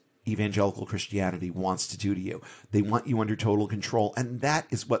what evangelical Christianity wants to do to you. They want you under total control. And that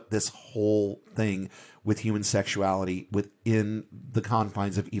is what this whole thing with human sexuality within the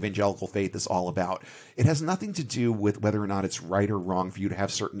confines of evangelical faith is all about. It has nothing to do with whether or not it's right or wrong for you to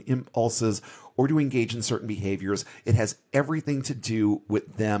have certain impulses or to engage in certain behaviors. It has everything to do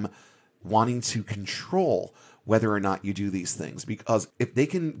with them wanting to control whether or not you do these things. Because if they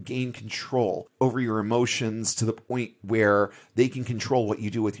can gain control over your emotions to the point where they can control what you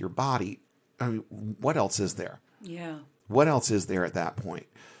do with your body, I mean, what else is there? Yeah. What else is there at that point?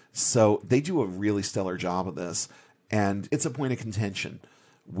 So they do a really stellar job of this. And it's a point of contention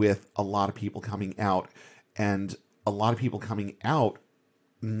with a lot of people coming out. And a lot of people coming out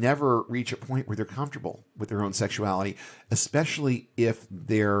never reach a point where they're comfortable with their own sexuality, especially if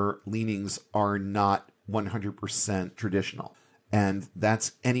their leanings are not 100% traditional. And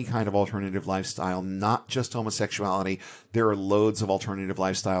that's any kind of alternative lifestyle, not just homosexuality. There are loads of alternative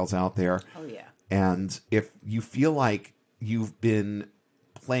lifestyles out there. Oh, yeah. And if you feel like you've been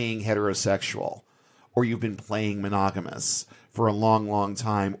playing heterosexual or you've been playing monogamous for a long, long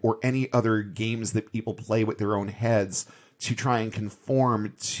time, or any other games that people play with their own heads to try and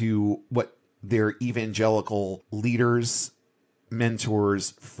conform to what their evangelical leaders,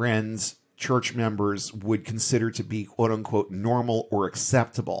 mentors, friends, church members would consider to be quote unquote normal or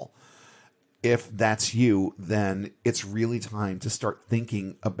acceptable. If that's you, then it's really time to start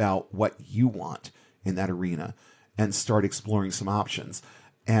thinking about what you want in that arena and start exploring some options.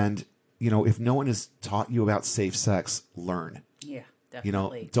 And, you know, if no one has taught you about safe sex, learn. Yeah,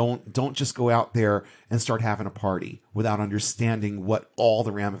 definitely. You know, don't just go out there and start having a party without understanding what all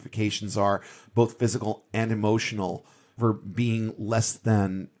the ramifications are, both physical and emotional, for being less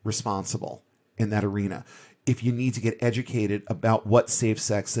than responsible in that arena. If you need to get educated about what safe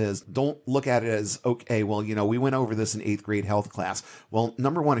sex is, don't look at it as, okay, well, you know, we went over this in 8th grade health class. Well,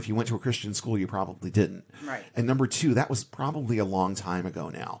 number one, if you went to a Christian school, you probably didn't. Right. And number two, that was probably a long time ago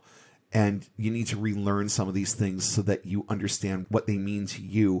now. And you need to relearn some of these things so that you understand what they mean to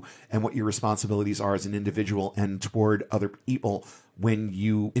you and what your responsibilities are as an individual and toward other people when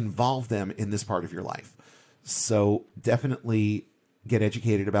you involve them in this part of your life. So definitely get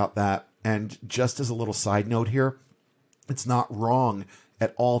educated about that. And just as a little side note here, it's not wrong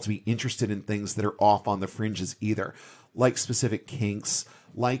at all to be interested in things that are off on the fringes either, like specific kinks,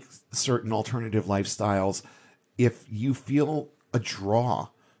 like certain alternative lifestyles. If you feel a draw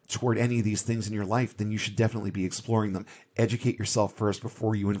toward any of these things in your life, then you should definitely be exploring them. Educate yourself first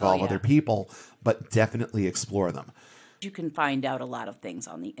before you involve other people, but definitely explore them. You can find out a lot of things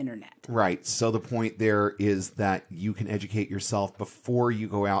on the internet. Right. So the point there is that you can educate yourself before you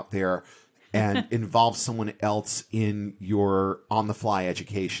go out there and involve someone else in your on-the-fly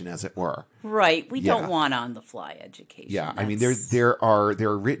education, as it were. Right. We don't want on-the-fly education. Yeah. I mean, there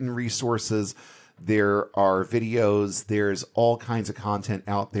are written resources, there are videos, there's all kinds of content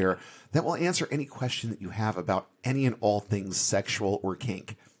out there that will answer any question that you have about any and all things sexual or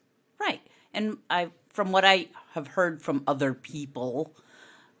kink. Right. And from what I have heard from other people,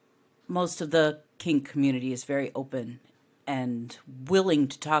 most of the kink community is very open and willing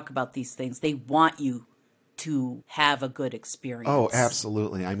to talk about these things. They want you to have a good experience. Oh,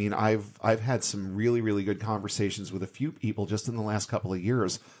 absolutely. I mean, I've had some really, really good conversations with a few people just in the last couple of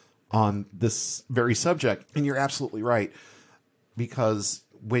years on this very subject. And you're absolutely right. Because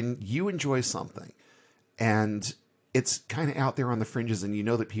when you enjoy something and it's kind of out there on the fringes and you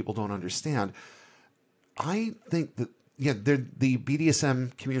know that people don't understand, I think that, the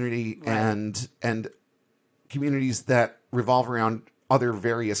BDSM community and communities that revolve around other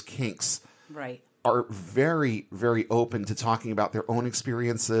various kinks are very, very open to talking about their own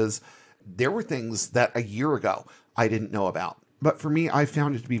experiences. There were things that a year ago I didn't know about. But for me, I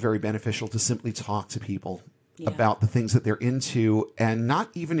found it to be very beneficial to simply talk to people about the things that they're into, and not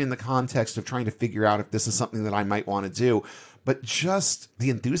even in the context of trying to figure out if this is something that I might want to do, but just the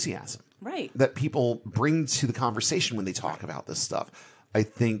enthusiasm that people bring to the conversation when they talk about this stuff. I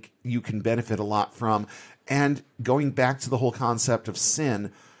think you can benefit a lot from. And going back to the whole concept of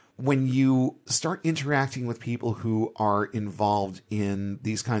sin, when you start interacting with people who are involved in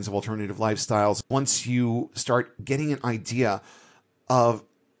these kinds of alternative lifestyles, once you start getting an idea of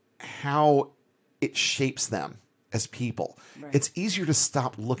how it shapes them as people, it's easier to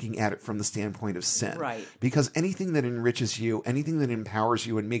stop looking at it from the standpoint of sin. Because anything that enriches you, anything that empowers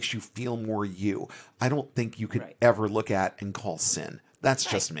you and makes you feel more you, I don't think you could ever look at and call sin. That's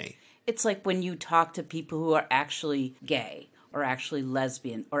just me. It's like when you talk to people who are actually gay or actually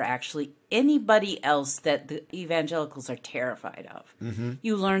lesbian or actually anybody else that the evangelicals are terrified of.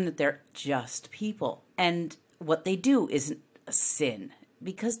 You learn that they're just people. And what they do isn't a sin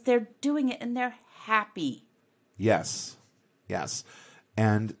because they're doing it and they're happy. Yes.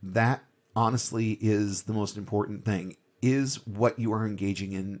 And that honestly is the most important thing. Is what you are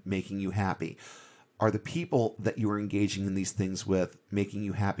engaging in making you happy? Are the people that you are engaging in these things with making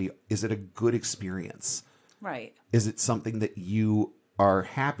you happy? Is it a good experience? Is it something that you are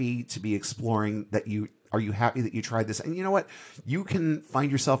happy to be exploring, are you happy that you tried this? And you know what? You can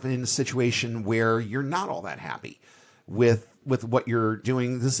find yourself in a situation where you're not all that happy with what you're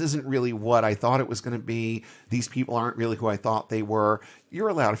doing. This isn't really what I thought it was going to be. These people aren't really who I thought they were. You're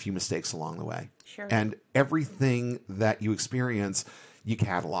allowed a few mistakes along the way. And everything that you experience, you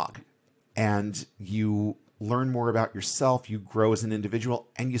catalog. And you learn more about yourself, you grow as an individual,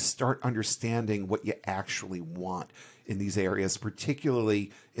 and you start understanding what you actually want in these areas,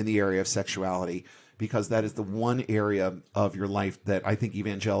 particularly in the area of sexuality, because that is the one area of your life that I think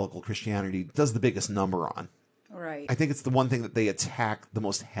evangelical Christianity does the biggest number on. I think it's the one thing that they attack the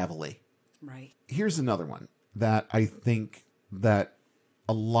most heavily. Here's another one that I think that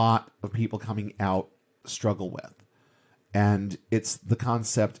a lot of people coming out struggle with. And it's the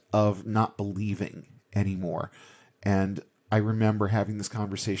concept of not believing anymore. And I remember having this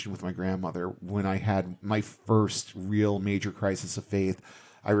conversation with my grandmother when I had my first real major crisis of faith.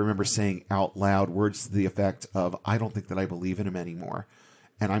 I remember saying out loud words to the effect of, I don't think that I believe in him anymore.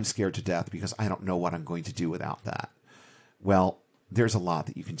 And I'm scared to death because I don't know what I'm going to do without that. Well, there's a lot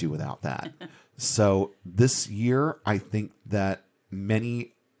that you can do without that. So this year, I think that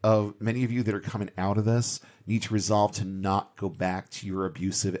many of you that are coming out of this need to resolve to not go back to your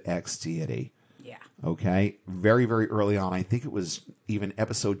abusive ex-deity. Okay? Very, very early on, I think it was even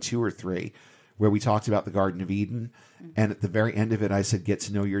episode 2 or 3, where we talked about the Garden of Eden. And at the very end of it, I said, get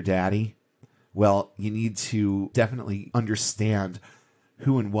to know your daddy. Well, you need to definitely understand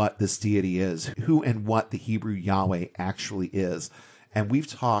who and what this deity is, who and what the Hebrew Yahweh actually is. And we've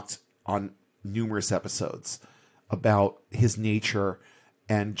talked on numerous episodes about his nature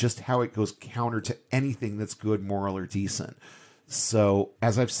and just how it goes counter to anything that's good, moral, or decent. So,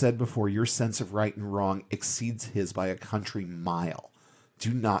 as I've said before, your sense of right and wrong exceeds his by a country mile.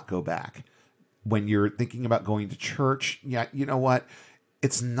 Do not go back. When you're thinking about going to church, you know what?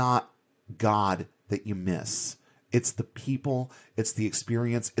 It's not God that you miss. It's the people, it's the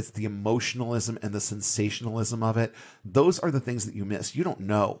experience, it's the emotionalism and the sensationalism of it. Those are the things that you miss. You don't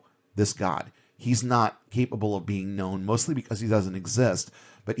know this God. He's not capable of being known, mostly because he doesn't exist.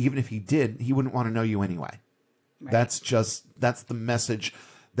 But even if he did, he wouldn't want to know you anyway. Right. That's the message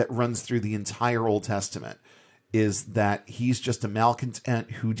that runs through the entire Old Testament, is that he's just a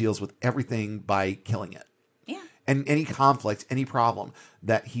malcontent who deals with everything by killing it. Yeah. And any conflict, any problem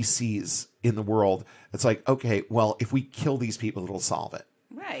that he sees in the world, it's like, okay, well, if we kill these people, it'll solve it.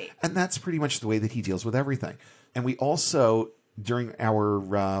 Right. And that's pretty much the way that he deals with everything. And we also, during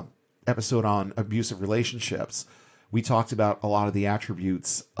our episode on abusive relationships, we talked about a lot of the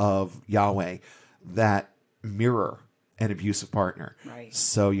attributes of Yahweh that mirror an abusive partner. Right.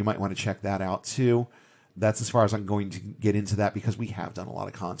 So you might want to check that out too. That's as far as I'm going to get into that, because we have done a lot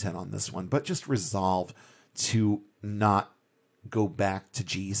of content on this one. But just resolve to not go back to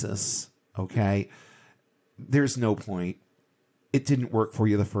Jesus, okay? There's no point. It didn't work for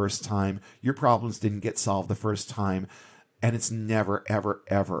you the first time. Your problems didn't get solved the first time. And it's never, ever,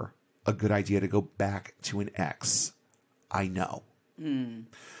 ever a good idea to go back to an ex. I know.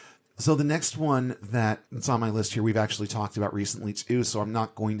 So the next one that's on my list here, we've actually talked about recently too, so I'm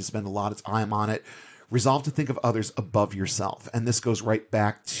not going to spend a lot of time on it. Resolve to think of others above yourself. And this goes right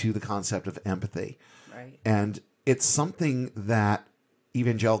back to the concept of empathy. Right. And it's something that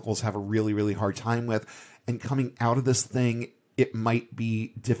evangelicals have a really, really hard time with. And coming out of this thing, it might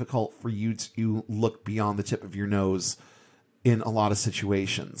be difficult for you to look beyond the tip of your nose in a lot of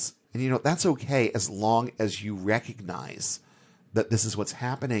situations. And, that's okay as long as you recognize that this is what's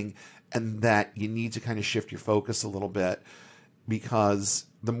happening and that you need to kind of shift your focus a little bit, because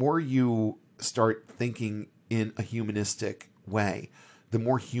the more you start thinking in a humanistic way, the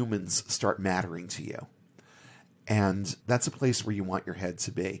more humans start mattering to you. And that's a place where you want your head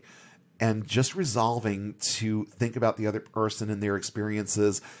to be. And just resolving to think about the other person and their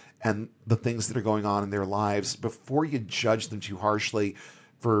experiences and the things that are going on in their lives before you judge them too harshly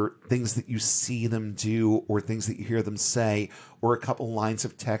for things that you see them do or things that you hear them say or a couple lines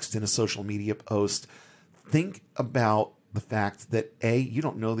of text in a social media post. Think about the fact that A, you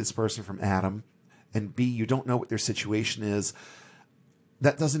don't know this person from Adam, and B, you don't know what their situation is.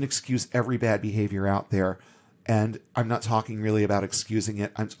 That doesn't excuse every bad behavior out there. And I'm not talking really about excusing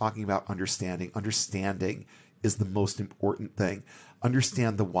it. I'm talking about understanding. Understanding is the most important thing.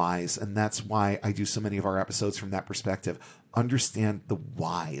 Understand the whys. And that's why I do so many of our episodes from that perspective. Understand the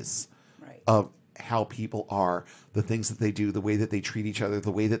whys of how people are, the things that they do, the way that they treat each other,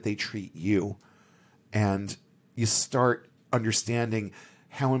 the way that they treat you. And you start understanding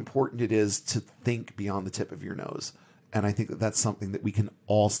how important it is to think beyond the tip of your nose. And I think that that's something that we can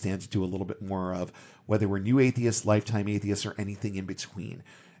all stand to do a little bit more of, whether we're new atheists, lifetime atheists, or anything in between.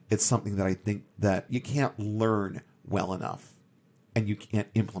 It's something that I think that you can't learn well enough and you can't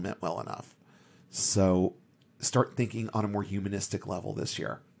implement well enough. So start thinking on a more humanistic level this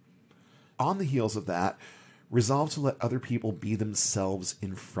year. On the heels of that, resolve to let other people be themselves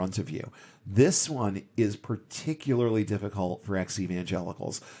in front of you. This one is particularly difficult for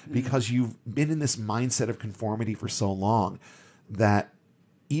ex-evangelicals because you've been in this mindset of conformity for so long that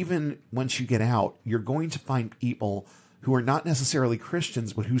even once you get out, you're going to find people who are not necessarily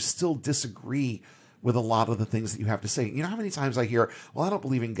Christians, but who still disagree with a lot of the things that you have to say. You know how many times I hear, well, I don't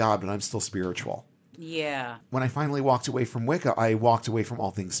believe in God, but I'm still spiritual. Yeah. When I finally walked away from Wicca, I walked away from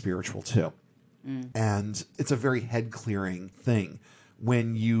all things spiritual too. And it's a very head-clearing thing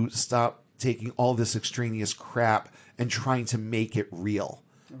when you stop taking all this extraneous crap and trying to make it real.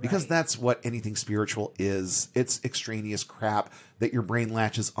 Because that's what anything spiritual is. It's extraneous crap that your brain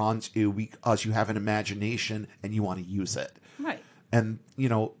latches onto because you have an imagination and you want to use it. Right. And,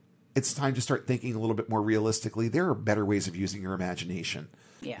 it's time to start thinking a little bit more realistically. There are better ways of using your imagination.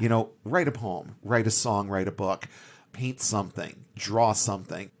 Yeah. Write a poem, write a song, write a book, paint something, draw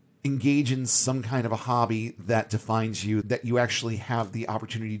something. Engage in some kind of a hobby that defines you, that you actually have the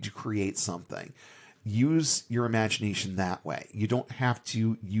opportunity to create something. Use your imagination that way. You don't have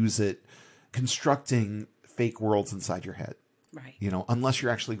to use it constructing fake worlds inside your head. Right. Unless you're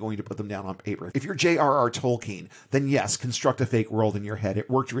actually going to put them down on paper. If you're J.R.R. Tolkien, then yes, construct a fake world in your head.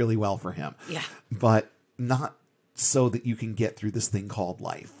 It worked really well for him. Yeah. But not so that you can get through this thing called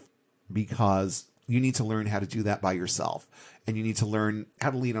life, because you need to learn how to do that by yourself. And you need to learn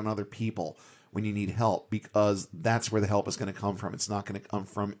how to lean on other people when you need help, because that's where the help is going to come from. It's not going to come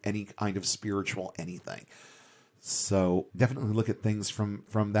from any kind of spiritual anything. So definitely look at things from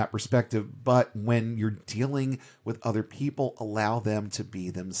that perspective. But when you're dealing with other people, allow them to be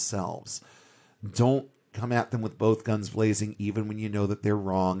themselves. Don't come at them with both guns blazing, even when you know that they're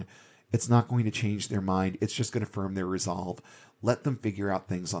wrong. It's not going to change their mind. It's just going to firm their resolve. Let them figure out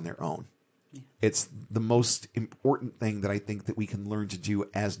things on their own. It's the most important thing that I think that we can learn to do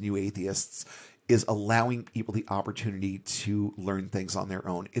as new atheists is allowing people the opportunity to learn things on their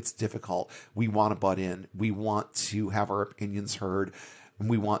own. It's difficult. We want to butt in. We want to have our opinions heard, and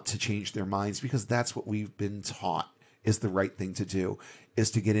we want to change their minds because that's what we've been taught is the right thing to do,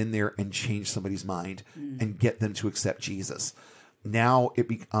 is to get in there and change somebody's mind and get them to accept Jesus. Now it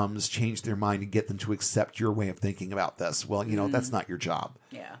becomes change their mind and get them to accept your way of thinking about this. Well, that's not your job.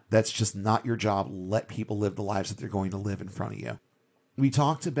 Yeah. That's just not your job. Let people live the lives that they're going to live in front of you. We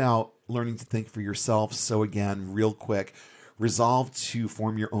talked about learning to think for yourself. So again, real quick, resolve to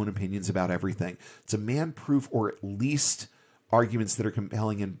form your own opinions about everything. Demand proof or at least arguments that are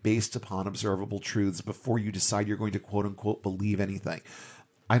compelling and based upon observable truths before you decide you're going to quote unquote believe anything.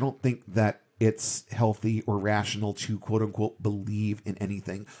 I don't think that it's healthy or rational to quote unquote believe in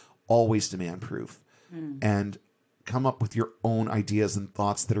anything. Always demand proof and come up with your own ideas and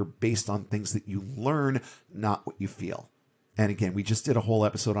thoughts that are based on things that you learn, not what you feel. And again, we just did a whole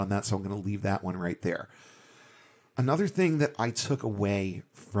episode on that, so I'm going to leave that one right there. Another thing that I took away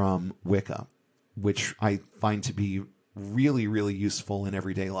from Wicca, which I find to be really, really useful in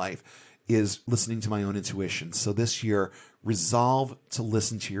everyday life, is listening to my own intuition. So this year, resolve to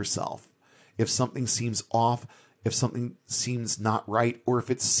listen to yourself. If something seems off, if something seems not right, or if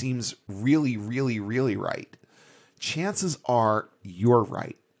it seems really, really, really right, chances are you're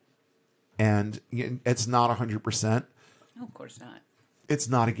right. And it's not 100%. No, of course not. It's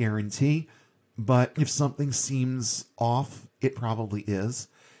not a guarantee. But if something seems off, it probably is.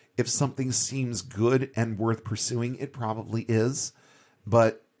 If something seems good and worth pursuing, it probably is.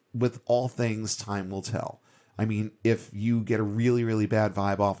 But with all things, time will tell. I mean, if you get a really, really bad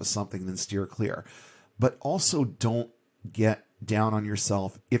vibe off of something, then steer clear. But also don't get down on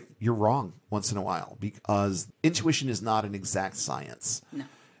yourself if you're wrong once in a while, because intuition is not an exact science. No.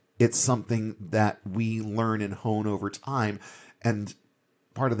 It's something that we learn and hone over time. And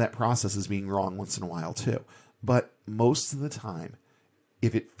part of that process is being wrong once in a while too. But most of the time,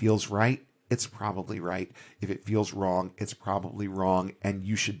 if it feels right, it's probably right. If it feels wrong, it's probably wrong. And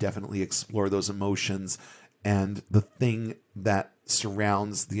you should definitely explore those emotions and the thing that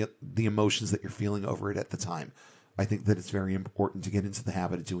surrounds the emotions that you're feeling over it at the time. I think that it's very important to get into the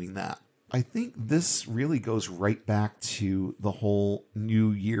habit of doing that. I think this really goes right back to the whole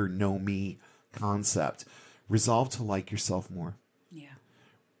New Year, Know Me concept. Resolve to like yourself more. Yeah.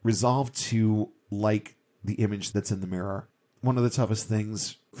 Resolve to like the image that's in the mirror. One of the toughest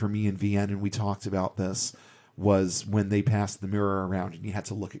things for me in VN, and we talked about this, was when they passed the mirror around and you had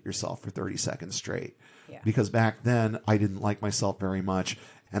to look at yourself for 30 seconds straight. Yeah. Because back then, I didn't like myself very much,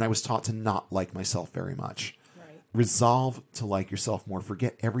 and I was taught to not like myself very much. Right. Resolve to like yourself more.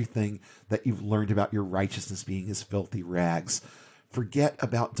 Forget everything that you've learned about your righteousness being as filthy rags. Forget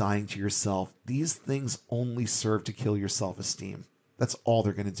about dying to yourself. These things only serve to kill your self-esteem. That's all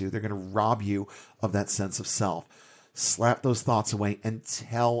they're going to do. They're going to rob you of that sense of self. Slap those thoughts away and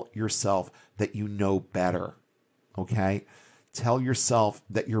tell yourself that you know better. Okay? Tell yourself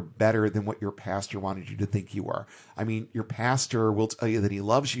that you're better than what your pastor wanted you to think you were. I mean, your pastor will tell you that he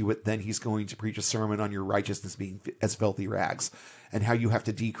loves you, but then he's going to preach a sermon on your righteousness being as filthy rags and how you have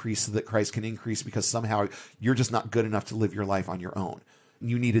to decrease so that Christ can increase because somehow you're just not good enough to live your life on your own.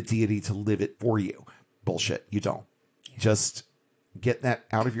 You need a deity to live it for you. Bullshit. You don't. Yeah. Just get that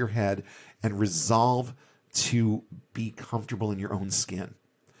out of your head and resolve to be comfortable in your own skin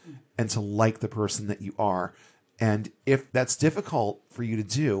and to like the person that you are. And if that's difficult for you to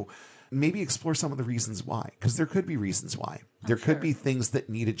do, maybe explore some of the reasons why, because there could be reasons why. There could be things that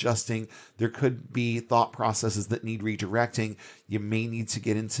need adjusting. There could be thought processes that need redirecting. You may need to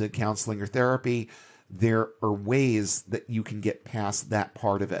get into counseling or therapy. There are ways that you can get past that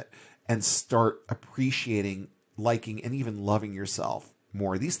part of it and start appreciating, liking, and even loving yourself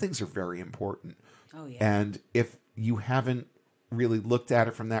more. These things are very important. Oh, yeah. And if you haven't really looked at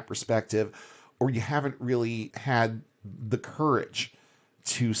it from that perspective, or you haven't really had the courage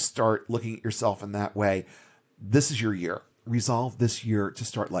to start looking at yourself in that way, this is your year. Resolve this year to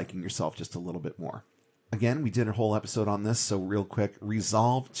start liking yourself just a little bit more. Again, we did a whole episode on this, so real quick,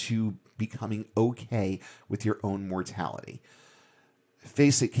 resolve to becoming okay with your own mortality.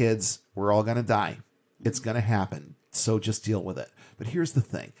 Face it, kids, we're all going to die. It's going to happen, so just deal with it. But here's the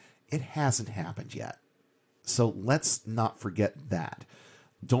thing. It hasn't happened yet. So let's not forget that.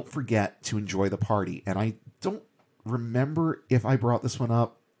 Don't forget to enjoy the party. And I don't remember if I brought this one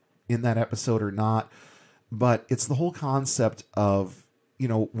up in that episode or not, but it's the whole concept of,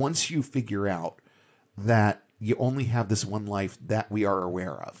 once you figure out that you only have this one life that we are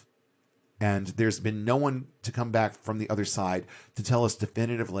aware of, And there's been no one to come back from the other side to tell us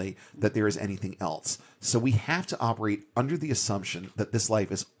definitively that there is anything else. So we have to operate under the assumption that this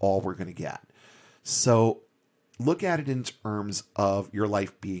life is all we're going to get. So look at it in terms of your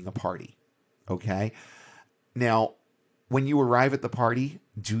life being a party. Okay? Now, when you arrive at the party,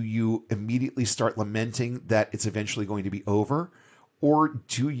 do you immediately start lamenting that it's eventually going to be over? Or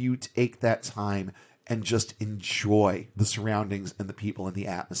do you take that time and just enjoy the surroundings and the people and the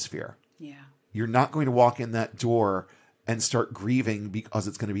atmosphere? Yeah. You're not going to walk in that door and start grieving because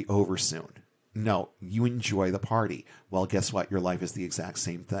it's going to be over soon. No, you enjoy the party. Well, guess what? Your life is the exact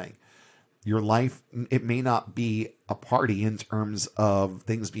same thing. Your life, it may not be a party in terms of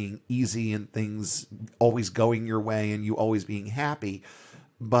things being easy and things always going your way and you always being happy.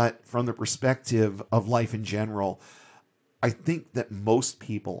 But from the perspective of life in general, I think that most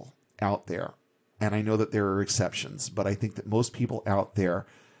people out there, and I know that there are exceptions, but I think that most people out there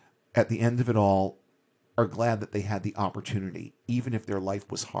at the end of it all are glad that they had the opportunity, even if their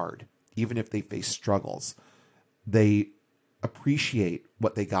life was hard, even if they faced struggles. They appreciate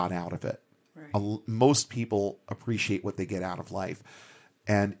what they got out of it. Right. Most people appreciate what they get out of life.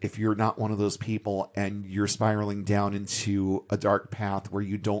 And if you're not one of those people and you're spiraling down into a dark path where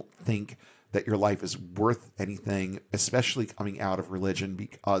you don't think that your life is worth anything, especially coming out of religion,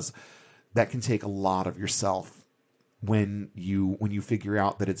 because that can take a lot of yourself when you figure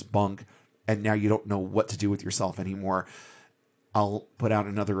out that it's bunk and now you don't know what to do with yourself anymore. I'll put out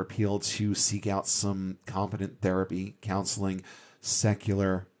another appeal to seek out some competent therapy, counseling,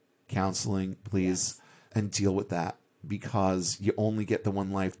 secular counseling, please, yes, and deal with that, because you only get the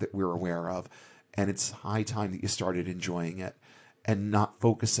one life that we're aware of. And it's high time that you started enjoying it and not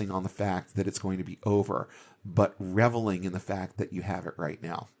focusing on the fact that it's going to be over, but reveling in the fact that you have it right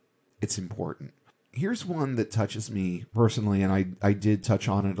now. It's important. Here's one that touches me personally, and I did touch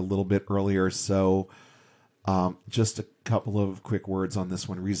on it a little bit earlier, so just a couple of quick words on this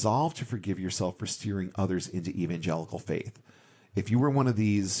one. Resolve to forgive yourself for steering others into evangelical faith. If you were one of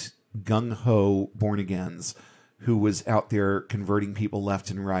these gung-ho born-agains who was out there converting people left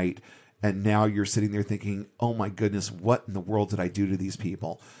and right, and now you're sitting there thinking, oh my goodness, what in the world did I do to these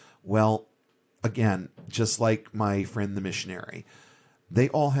people? Well, again, just like my friend the missionary, they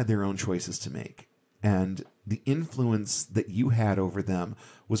all had their own choices to make. And the influence that you had over them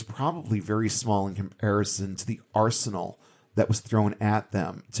was probably very small in comparison to the arsenal that was thrown at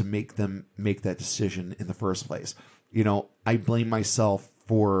them to make them make that decision in the first place. You know, I blame myself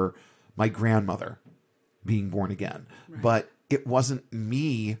for my grandmother being born again, right, but it wasn't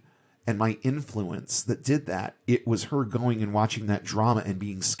me and my influence that did that. It was her going and watching that drama and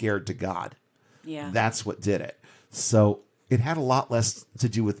being scared to God. Yeah. That's what did it. So it had a lot less to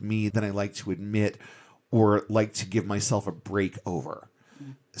do with me than I like to admit or like to give myself a break over.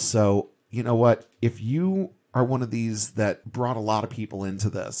 Mm. So, you know what? If you are one of these that brought a lot of people into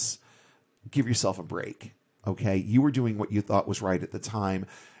this, give yourself a break, okay? You were doing what you thought was right at the time,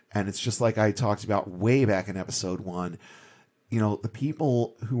 and it's just like I talked about way back in episode 1. You know, the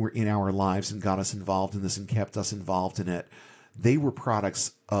people who were in our lives and got us involved in this and kept us involved in it, they were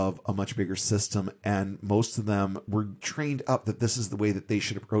products of a much bigger system, and most of them were trained up that this is the way that they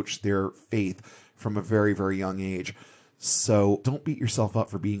should approach their faith from a very, very young age. So don't beat yourself up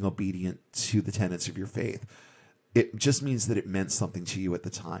for being obedient to the tenets of your faith. It just means that it meant something to you at the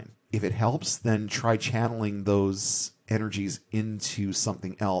time. If it helps, then try channeling those energies into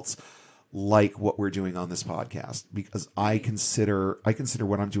something else, like what we're doing on this podcast, because I consider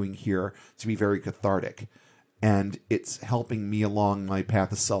what I'm doing here to be very cathartic. And it's helping me along my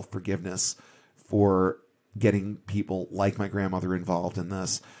path of self-forgiveness for getting people like my grandmother involved in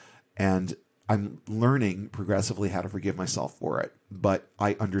this. And I'm learning progressively how to forgive myself for it. But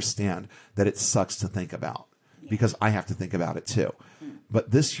I understand that it sucks to think about, because I have to think about it too. But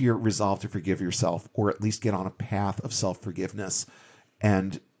this year, resolve to forgive yourself, or at least get on a path of self-forgiveness,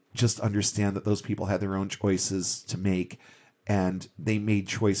 and just understand that those people had their own choices to make. And they made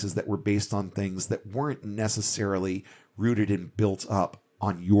choices that were based on things that weren't necessarily rooted and built up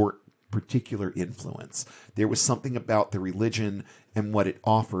on your particular influence. There was something about the religion and what it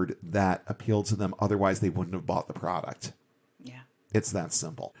offered that appealed to them. Otherwise, they wouldn't have bought the product. Yeah. It's that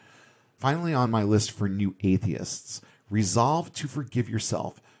simple. Finally, on my list for new atheists, resolve to forgive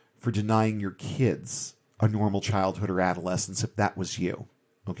yourself for denying your kids a normal childhood or adolescence if that was you.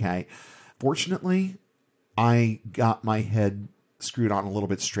 Okay? Fortunately, I got my head screwed on a little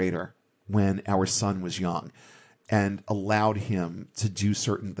bit straighter when our son was young, and allowed him to do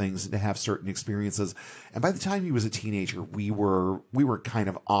certain things and to have certain experiences. And by the time he was a teenager, we were kind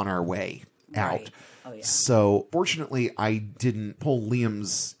of on our way out. Right. Oh, yeah. So fortunately, I didn't pull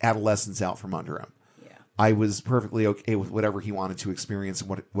Liam's adolescence out from under him. Yeah. I was perfectly okay with whatever he wanted to experience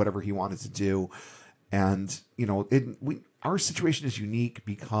and whatever he wanted to do. And, our situation is unique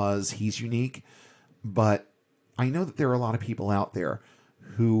because he's unique. But I know that there are a lot of people out there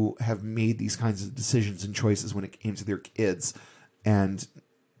who have made these kinds of decisions and choices when it came to their kids. And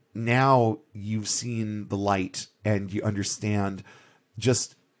now you've seen the light and you understand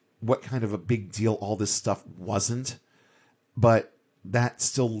just what kind of a big deal all this stuff wasn't. But that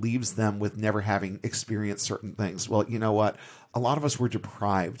still leaves them with never having experienced certain things. Well, you know what? A lot of us were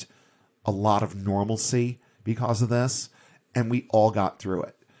deprived a lot of normalcy because of this, and we all got through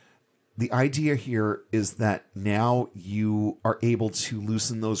it. The idea here is that now you are able to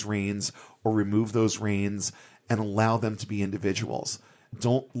loosen those reins or remove those reins and allow them to be individuals.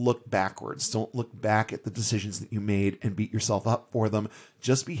 Don't look backwards. Don't look back at the decisions that you made and beat yourself up for them.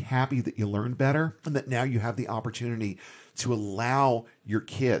 Just be happy that you learned better and that now you have the opportunity to allow your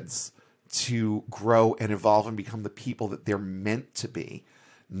kids to grow and evolve and become the people that they're meant to be,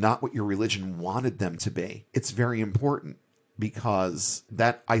 not what your religion wanted them to be. It's very important because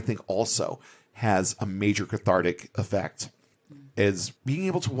that, I think, also has a major cathartic effect, is being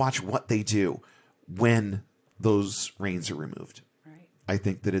able to watch what they do when those reins are removed. Right. I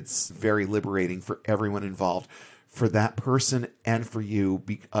think that it's very liberating for everyone involved, for that person and for you,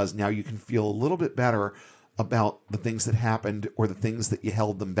 because now you can feel a little bit better about the things that happened or the things that you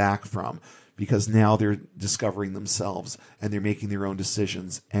held them back from, because now they're discovering themselves and they're making their own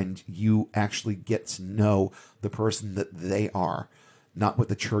decisions, and you actually get to know the person that they are, not what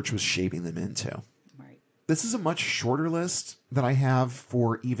the church was shaping them into. Right. This is a much shorter list that I have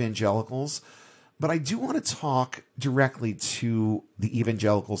for evangelicals, but I do want to talk directly to the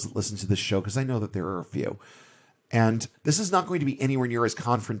evangelicals that listen to this show, because I know that there are a few. And this is not going to be anywhere near as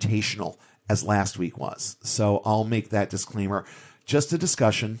confrontational as last week was. So I'll make that disclaimer. Just a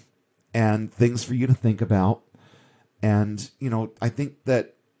discussion and things for you to think about. And, I think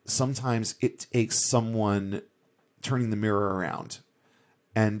that sometimes it takes someone turning the mirror around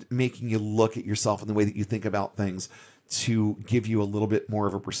and making you look at yourself and the way that you think about things to give you a little bit more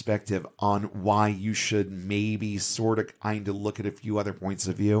of a perspective on why you should maybe sort of kind of look at a few other points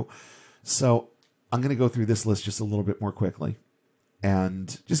of view. So I'm going to go through this list just a little bit more quickly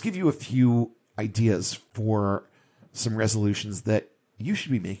and just give you a few ideas for some resolutions that you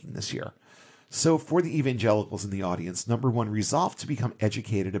should be making this year. So for the evangelicals in the audience, number one, resolve to become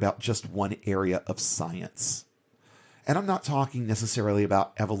educated about just one area of science. And I'm not talking necessarily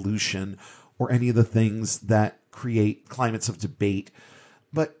about evolution or any of the things that create climates of debate,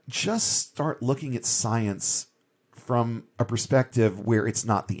 but just start looking at science from a perspective where it's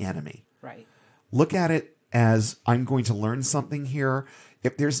not the enemy. Right. Look at it as, I'm going to learn something here.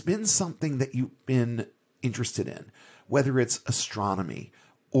 If there's been something that you've been interested in, whether it's astronomy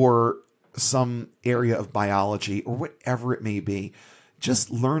or some area of biology or whatever it may be, just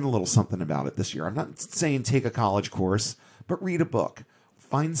learn a little something about it this year. I'm not saying take a college course, but read a book.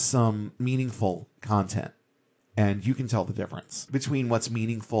 Find some meaningful content, and you can tell the difference between what's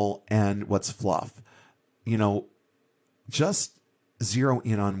meaningful and what's fluff. Just zero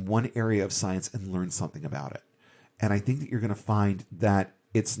in on one area of science and learn something about it. And I think that you're going to find that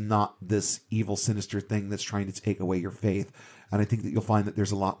it's not this evil, sinister thing that's trying to take away your faith. And I think that you'll find that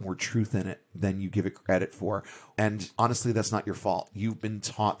there's a lot more truth in it than you give it credit for. And honestly, that's not your fault. You've been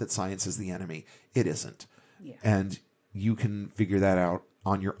taught that science is the enemy. It isn't. Yeah. And you can figure that out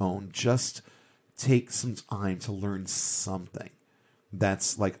on your own. Just take some time to learn something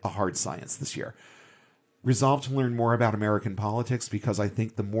that's like a hard science this year. Resolve to learn more about American politics, because I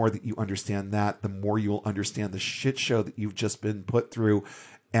think the more that you understand that, the more you'll understand the shit show that you've just been put through,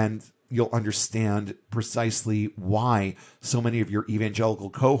 and you'll understand precisely why so many of your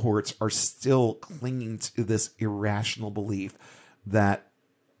evangelical cohorts are still clinging to this irrational belief that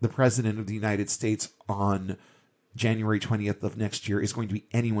the president of the United States on January 20th of next year is going to be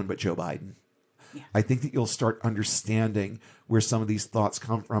anyone but Joe Biden. Yeah. I think that you'll start understanding where some of these thoughts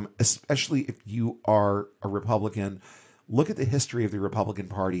come from, especially if you are a Republican. Look at the history of the Republican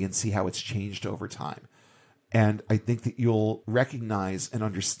Party and see how it's changed over time. And I think that you'll recognize and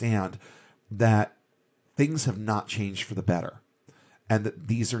understand that things have not changed for the better, and that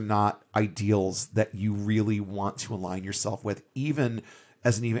these are not ideals that you really want to align yourself with, even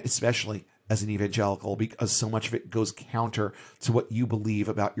as especially as an evangelical, because so much of it goes counter to what you believe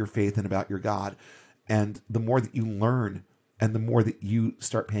about your faith and about your God. And the more that you learn and the more that you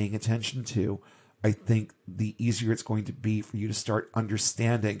start paying attention to, I think the easier it's going to be for you to start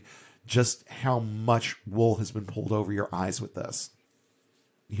understanding just how much wool has been pulled over your eyes with this.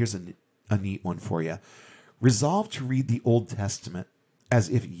 Here's a neat one for you. Resolve to read the Old Testament as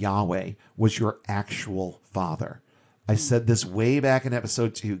if Yahweh was your actual father. I said this way back in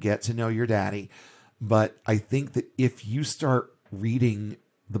episode 2, Get to Know Your Daddy. But I think that if you start reading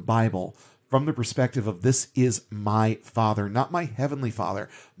the Bible from the perspective of this is my father, not my heavenly father,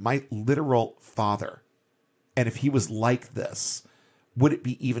 my literal father. And if he was like this, would it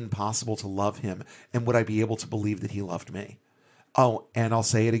be even possible to love him? And would I be able to believe that he loved me? Oh, and I'll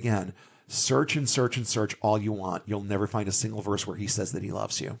say it again. Search and search and search all you want. You'll never find a single verse where he says that he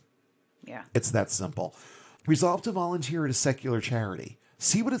loves you. Yeah. It's that simple. Resolve to volunteer at a secular charity.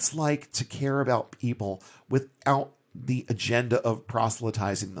 See what it's like to care about people without the agenda of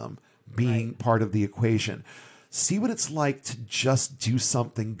proselytizing them being part of the equation. See what it's like to just do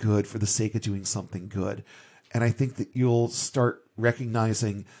something good for the sake of doing something good. And I think that you'll start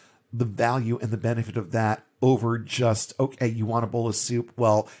recognizing the value and the benefit of that over just, okay, you want a bowl of soup?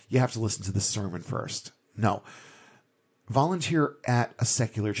 Well, you have to listen to the sermon first. No. Volunteer at a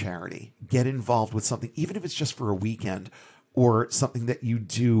secular charity. Get involved with something, even if it's just for a weekend or something that you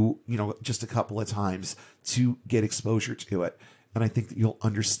do, just a couple of times to get exposure to it. And I think that you'll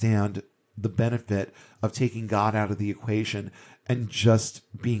understand the benefit of taking God out of the equation and just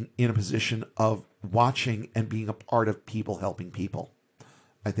being in a position of watching and being a part of people helping people.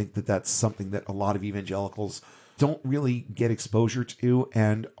 I think that that's something that a lot of evangelicals don't really get exposure to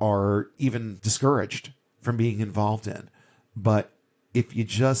and are even discouraged from being involved in. But if you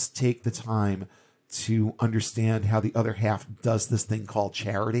just take the time to understand how the other half does this thing called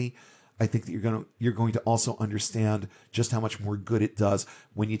charity, I think that you're going to also understand just how much more good it does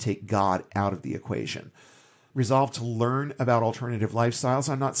when you take God out of the equation. Resolve to learn about alternative lifestyles.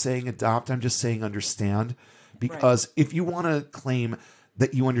 I'm not saying adopt, I'm just saying understand. Because if you want to claim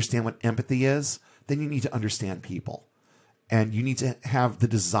that you understand what empathy is, then you need to understand people. And you need to have the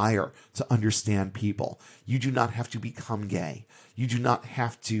desire to understand people. You do not have to become gay. You do not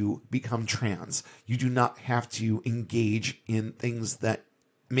have to become trans. You do not have to engage in things that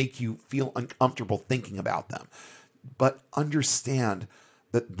make you feel uncomfortable thinking about them. But understand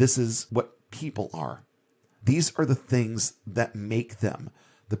that this is what people are. These are the things that make them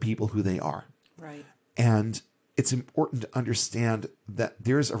the people who they are. Right. And it's important to understand that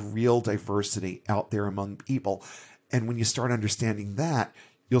there's a real diversity out there among people. And when you start understanding that,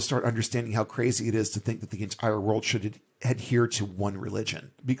 you'll start understanding how crazy it is to think that the entire world should adhere to one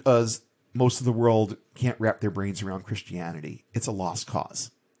religion, because most of the world can't wrap their brains around Christianity. It's a lost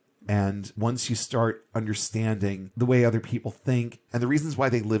cause. And once you start understanding the way other people think and the reasons why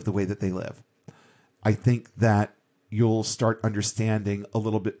they live the way that they live, I think that you'll start understanding a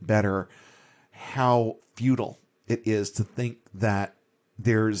little bit better how futile it is to think that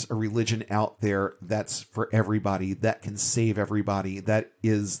there's a religion out there that's for everybody, that can save everybody, that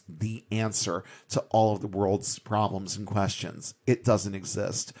is the answer to all of the world's problems and questions. It doesn't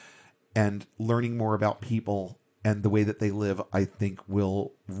exist. And learning more about people and the way that they live, I think,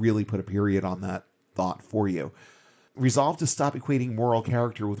 will really put a period on that thought for you. Resolve to stop equating moral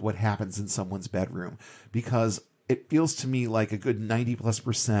character with what happens in someone's bedroom, because it feels to me like a good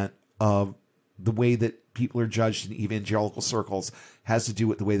 90+% of the way that people are judged in evangelical circles has to do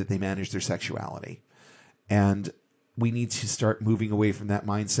with the way that they manage their sexuality. And we need to start moving away from that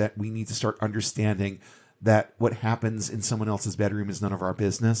mindset. We need to start understanding that what happens in someone else's bedroom is none of our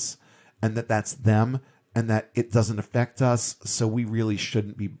business, and that that's them, and that it doesn't affect us, so we really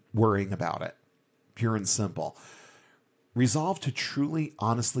shouldn't be worrying about it. Pure and simple. Resolve to truly,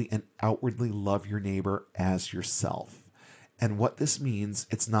 honestly, and outwardly love your neighbor as yourself. And what this means,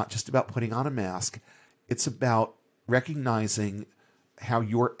 it's not just about putting on a mask. It's about recognizing how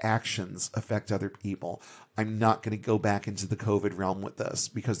your actions affect other people. I'm not going to go back into the COVID realm with this,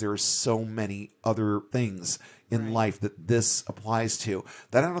 because there are so many other things in life that this applies to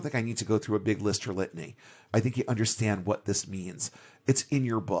that I don't think I need to go through a big list or litany. I think you understand what this means. It's in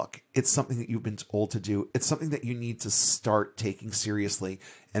your book. It's something that you've been told to do. It's something that you need to start taking seriously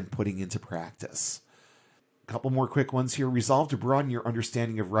and putting into practice. A couple more quick ones here. Resolve to broaden your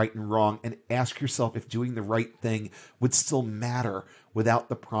understanding of right and wrong, and ask yourself if doing the right thing would still matter without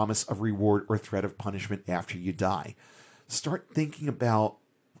the promise of reward or threat of punishment after you die. Start thinking about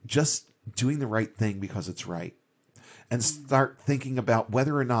just doing the right thing because it's right. And start thinking about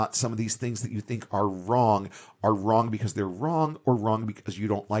whether or not some of these things that you think are wrong because they're wrong, or wrong because you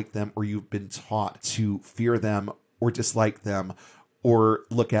don't like them, or you've been taught to fear them or dislike them or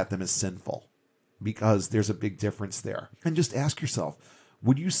look at them as sinful, because there's a big difference there. And just ask yourself,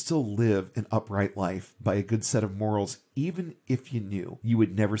 would you still live an upright life by a good set of morals even if you knew you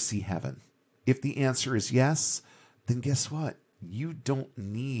would never see heaven? If the answer is yes, then guess what? You don't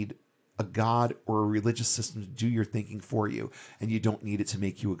need a God or a religious system to do your thinking for you, and you don't need it to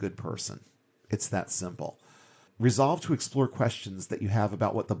make you a good person. It's that simple. Resolve to explore questions that you have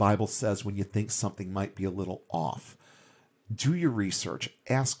about what the Bible says when you think something might be a little off. Do your research.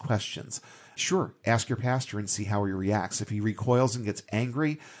 Ask questions. Sure, ask your pastor and see how he reacts. If he recoils and gets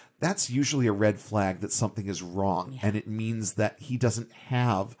angry, that's usually a red flag that something is wrong, and it means that he doesn't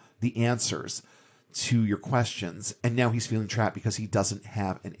have the answers to your questions, and now he's feeling trapped because he doesn't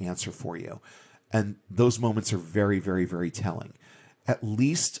have an answer for you. And those moments are very, very, very telling. At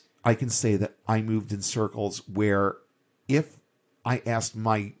least I can say that I moved in circles where if I asked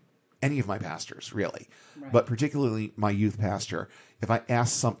any of my pastors, really, but particularly my youth pastor, if I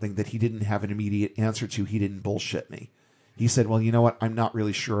asked something that he didn't have an immediate answer to, he didn't bullshit me. He said, well, you know what? I'm not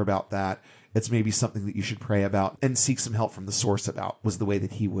really sure about that. It's maybe something that you should pray about and seek some help from the source about, was the way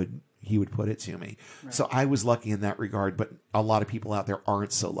that he would put it to me. Right. So I was lucky in that regard, but a lot of people out there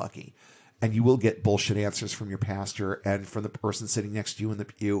aren't so lucky. And you will get bullshit answers from your pastor and from the person sitting next to you in the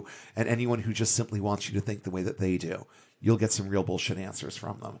pew and anyone who just simply wants you to think the way that they do. You'll get some real bullshit answers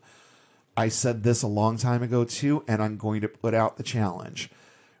from them. I said this a long time ago too, and I'm going to put out the challenge.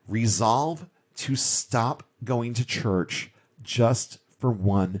 Resolve to stop going to church just for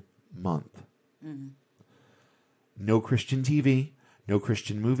 1 month. Mm-hmm. No Christian TV, no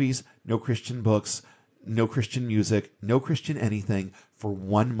Christian movies, no Christian books, no Christian music, no Christian anything for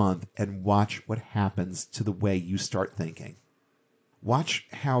 1 month, and watch what happens to the way you start thinking. Watch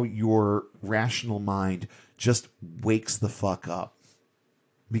how your rational mind just wakes the fuck up,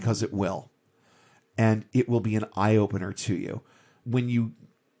 because it will. And it will be an eye-opener to you. When you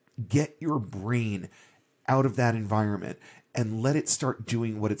get your brain out of that environment and let it start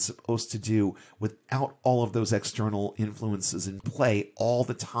doing what it's supposed to do without all of those external influences in play all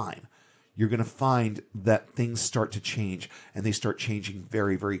the time, you're going to find that things start to change, and they start changing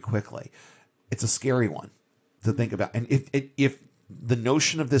very, very quickly. It's a scary one to think about. And if the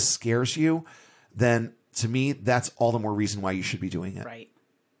notion of this scares you, then to me, that's all the more reason why you should be doing it. Right.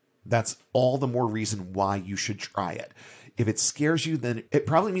 That's all the more reason why you should try it. If it scares you, then it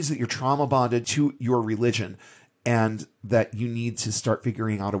probably means that you're trauma bonded to your religion and that you need to start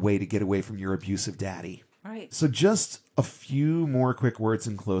figuring out a way to get away from your abusive daddy. Right. So just a few more quick words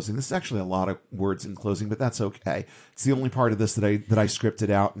in closing. This is actually a lot of words in closing, but that's okay. It's the only part of this that I scripted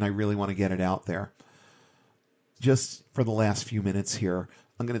out, and I really want to get it out there. Just for the last few minutes here,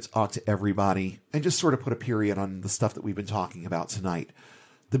 I'm going to talk to everybody and just sort of put a period on the stuff that we've been talking about tonight.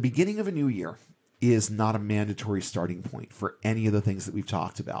 The beginning of a new year is not a mandatory starting point for any of the things that we've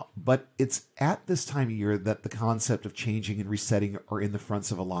talked about, but it's at this time of year that the concept of changing and resetting are in the fronts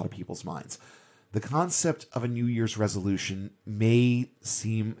of a lot of people's minds. The concept of a New Year's resolution may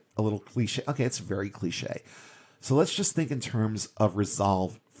seem a little cliche. Okay, it's very cliche. So let's just think in terms of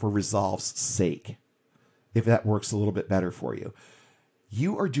resolve for resolve's sake, if that works a little bit better for you.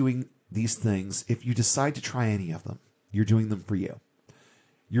 You are doing these things, if you decide to try any of them, you're doing them for you.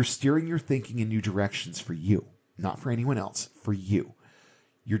 You're steering your thinking in new directions for you, not for anyone else, for you.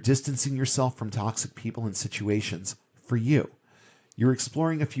 You're distancing yourself from toxic people and situations for you. You're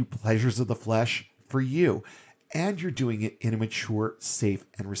exploring a few pleasures of the flesh for you, and you're doing it in a mature, safe,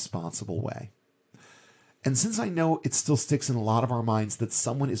 and responsible way. And since I know it still sticks in a lot of our minds that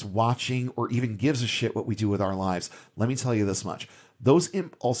someone is watching or even gives a shit what we do with our lives, let me tell you this much. Those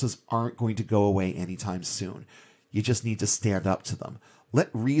impulses aren't going to go away anytime soon. You just need to stand up to them. Let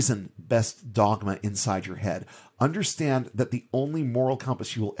reason best dogma inside your head. Understand that the only moral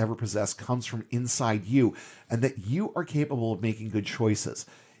compass you will ever possess comes from inside you, and that you are capable of making good choices.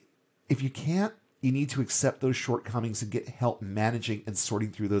 If you can't, you need to accept those shortcomings and get help managing and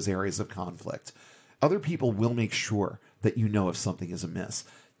sorting through those areas of conflict. Other people will make sure that you know if something is amiss.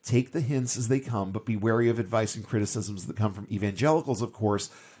 Take the hints as they come, but be wary of advice and criticisms that come from evangelicals, of course,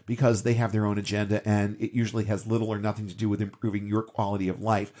 because they have their own agenda, and it usually has little or nothing to do with improving your quality of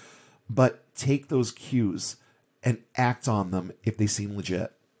life. But take those cues and act on them if they seem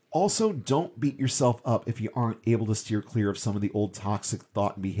legit. Also, don't beat yourself up if you aren't able to steer clear of some of the old toxic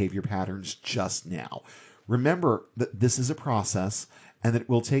thought and behavior patterns just now. Remember that this is a process and that it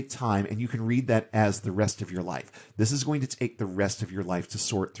will take time, and you can read that as the rest of your life. This is going to take the rest of your life to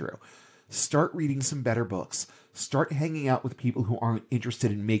sort through. Start reading some better books. Start hanging out with people who aren't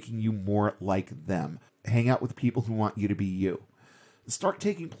interested in making you more like them. Hang out with people who want you to be you. Start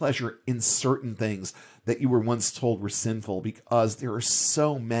taking pleasure in certain things that you were once told were sinful, because there are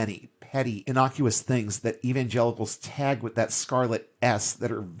so many petty, innocuous things that evangelicals tag with that scarlet S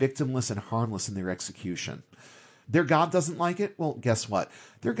that are victimless and harmless in their execution. Their God doesn't like it? Well, guess what?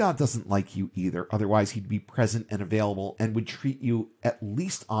 Their God doesn't like you either. Otherwise, he'd be present and available and would treat you at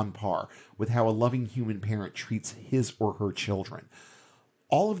least on par with how a loving human parent treats his or her children.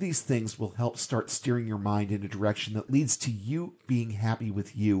 All of these things will help start steering your mind in a direction that leads to you being happy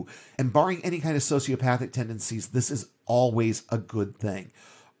with you. And barring any kind of sociopathic tendencies, this is always a good thing.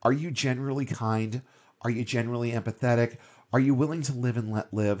 Are you generally kind? Are you generally empathetic? Are you willing to live and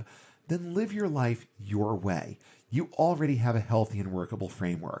let live? Then live your life your way. You already have a healthy and workable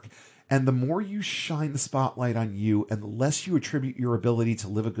framework. And the more you shine the spotlight on you and the less you attribute your ability to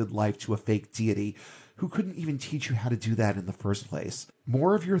live a good life to a fake deity who couldn't even teach you how to do that in the first place,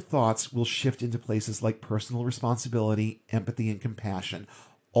 more of your thoughts will shift into places like personal responsibility, empathy, and compassion,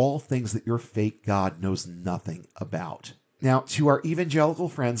 all things that your fake God knows nothing about. Now, to our evangelical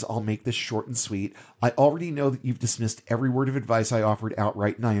friends, I'll make this short and sweet. I already know that you've dismissed every word of advice I offered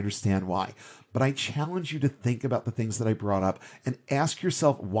outright, and I understand why. But I challenge you to think about the things that I brought up and ask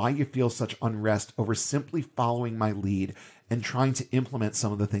yourself why you feel such unrest over simply following my lead and trying to implement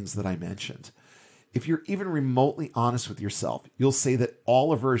some of the things that I mentioned. If you're even remotely honest with yourself, you'll say that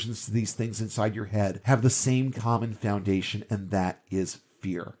all aversions to these things inside your head have the same common foundation, and that is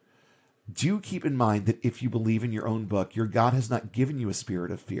fear. Do keep in mind that if you believe in your own book, your God has not given you a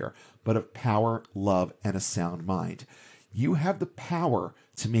spirit of fear, but of power, love, and a sound mind. You have the power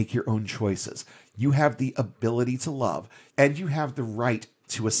to make your own choices. You have the ability to love, and you have the right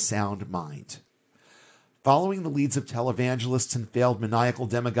to a sound mind. Following the leads of televangelists and failed maniacal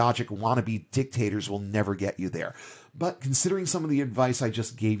demagogic wannabe dictators will never get you there. But considering some of the advice I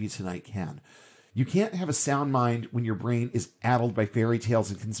just gave you tonight can. You can't have a sound mind when your brain is addled by fairy tales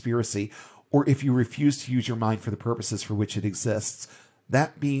and conspiracy, or if you refuse to use your mind for the purposes for which it exists,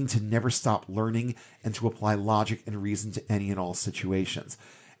 that being to never stop learning and to apply logic and reason to any and all situations.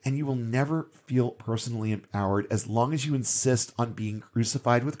 And you will never feel personally empowered as long as you insist on being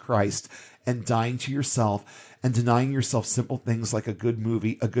crucified with Christ and dying to yourself and denying yourself simple things like a good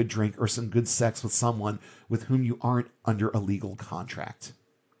movie, a good drink, or some good sex with someone with whom you aren't under a legal contract.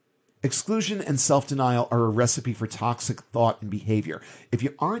 Exclusion and self-denial are a recipe for toxic thought and behavior. If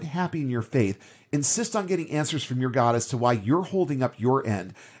you aren't happy in your faith, insist on getting answers from your God as to why you're holding up your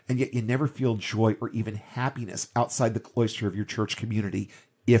end, and yet you never feel joy or even happiness outside the cloister of your church community,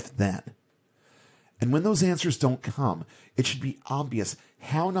 if then. And when those answers don't come, it should be obvious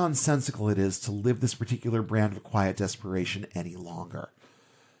how nonsensical it is to live this particular brand of quiet desperation any longer.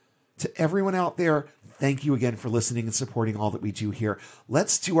 To everyone out there, thank you again for listening and supporting all that we do here.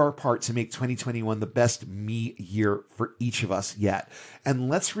 Let's do our part to make 2021 the best me year for each of us yet. And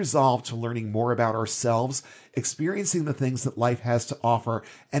let's resolve to learning more about ourselves, experiencing the things that life has to offer,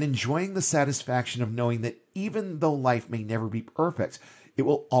 and enjoying the satisfaction of knowing that even though life may never be perfect, it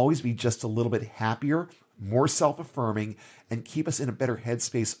will always be just a little bit happier, more self-affirming, and keep us in a better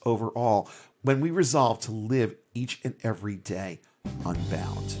headspace overall when we resolve to live each and every day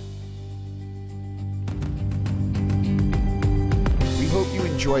unbound. Hope you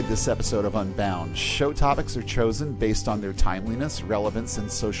enjoyed this episode of Unbound. Show topics are chosen based on their timeliness, relevance, and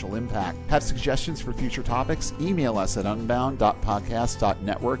social impact. Have suggestions for future topics? Email us at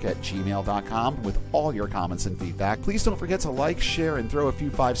unbound.podcast.network@gmail.com with all your comments and feedback. Please don't forget to like, share, and throw a few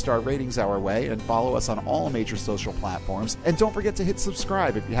 5-star ratings our way, and follow us on all major social platforms. And don't forget to hit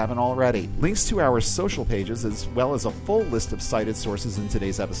subscribe if you haven't already. Links to our social pages, as well as a full list of cited sources in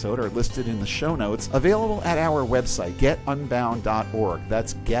today's episode, are listed in the show notes, available at our website, getunbound.org.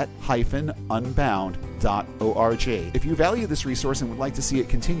 That's get-unbound.org. If you value this resource and would like to see it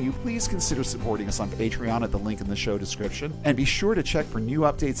continue, please consider supporting us on Patreon at the link in the show description. And be sure to check for new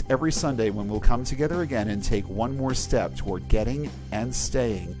updates every Sunday when we'll come together again and take one more step toward getting and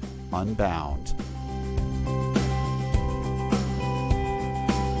staying unbound.